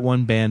boycott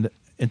one band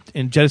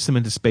and jettison them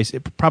into space,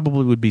 it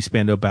probably would be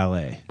Spandau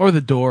Ballet. Or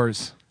the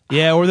Doors.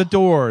 Yeah, or the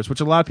Doors,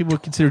 which a lot of people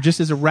would consider just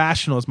as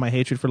irrational as my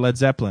hatred for Led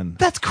Zeppelin.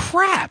 That's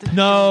crap.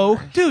 No.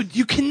 Dude,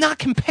 you cannot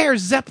compare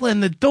Zeppelin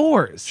and the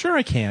Doors. Sure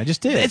I can. I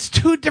just did. It's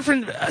two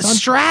different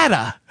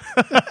strata.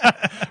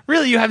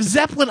 Really, you have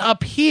Zeppelin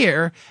up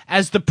here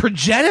as the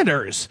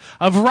progenitors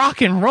of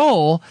rock and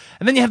roll,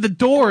 and then you have the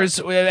Doors,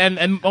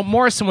 and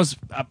Morrison was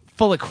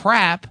full of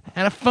crap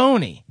and a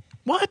phony.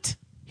 What?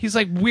 He's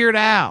like Weird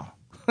Al.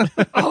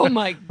 Oh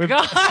my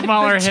God!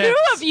 smaller The two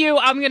hits. of you,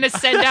 I'm going to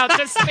send out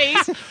to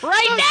space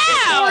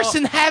right now.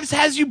 Morrison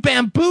has you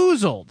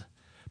bamboozled.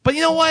 But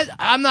you know what?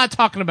 I'm not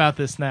talking about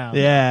this now.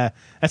 Yeah,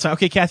 that's right.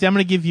 Okay, Kathy, I'm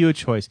going to give you a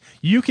choice.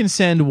 You can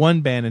send one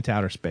band into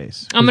outer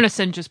space. I'm going to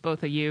send just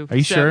both of you. Are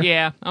you sure?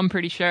 Yeah, I'm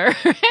pretty sure.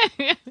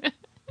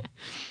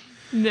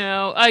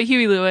 No,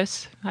 Huey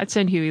Lewis. I'd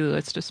send Huey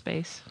Lewis to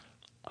space.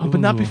 Oh, but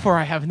not before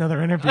I have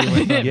another interview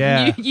with him.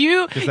 Yeah.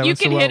 You can hit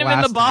him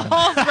in the balls,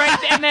 right?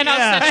 And then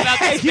I'll send him out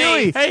to space.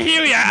 Huey. Hey,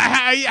 Huey,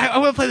 I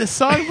want to play this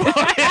song for you.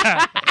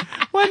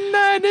 One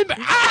night in...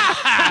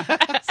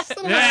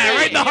 Yeah,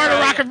 right in the heart of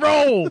rock and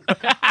roll.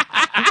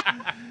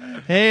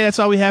 Hey, that's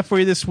all we have for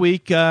you this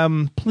week.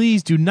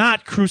 Please do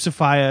not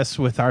crucify us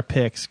with our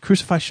picks.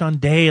 Crucify Sean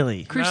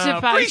Daly.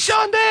 Crucify Free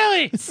Sean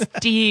Daly.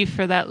 Steve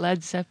for that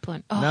Led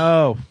Zeppelin. Oh,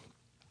 No.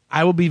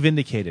 I will be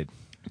vindicated.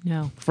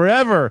 no.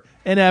 Forever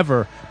and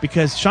ever.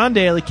 Because Sean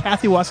Daly,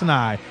 Kathy Watts, and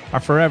I are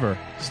forever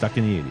stuck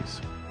in the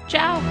 80s.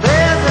 Ciao. There's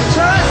a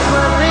choice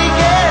we're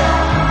making.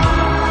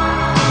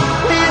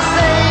 We're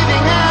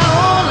saving our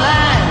own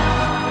life.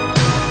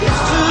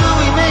 It's true,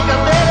 we make a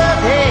better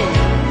day.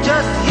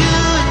 Just you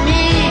and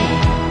me.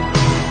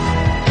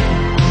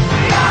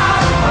 We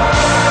are the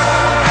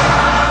world.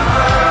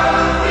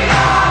 We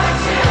are the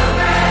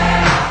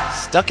children.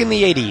 Stuck in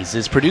the 80s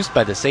is produced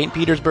by the St.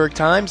 Petersburg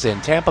Times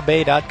and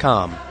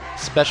TampaBay.com.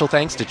 Special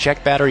thanks to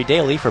Check Battery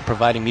Daily for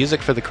providing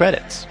music for the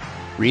credits.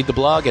 Read the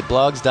blog at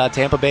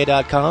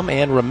blogs.tampabay.com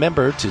and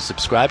remember to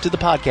subscribe to the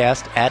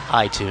podcast at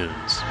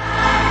iTunes. It's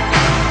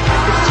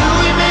true,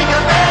 we make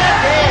a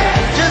better day.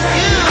 Just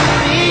you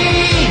and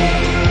me.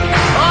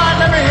 All right,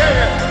 let me hear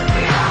you.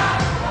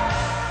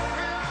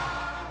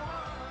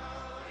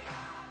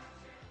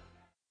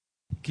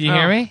 Can you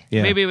hear me?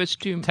 Yeah. Maybe it was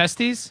too.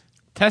 Testes?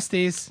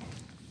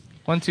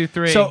 1, 2,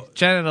 3. So,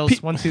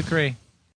 genitals. 1, 2, 3.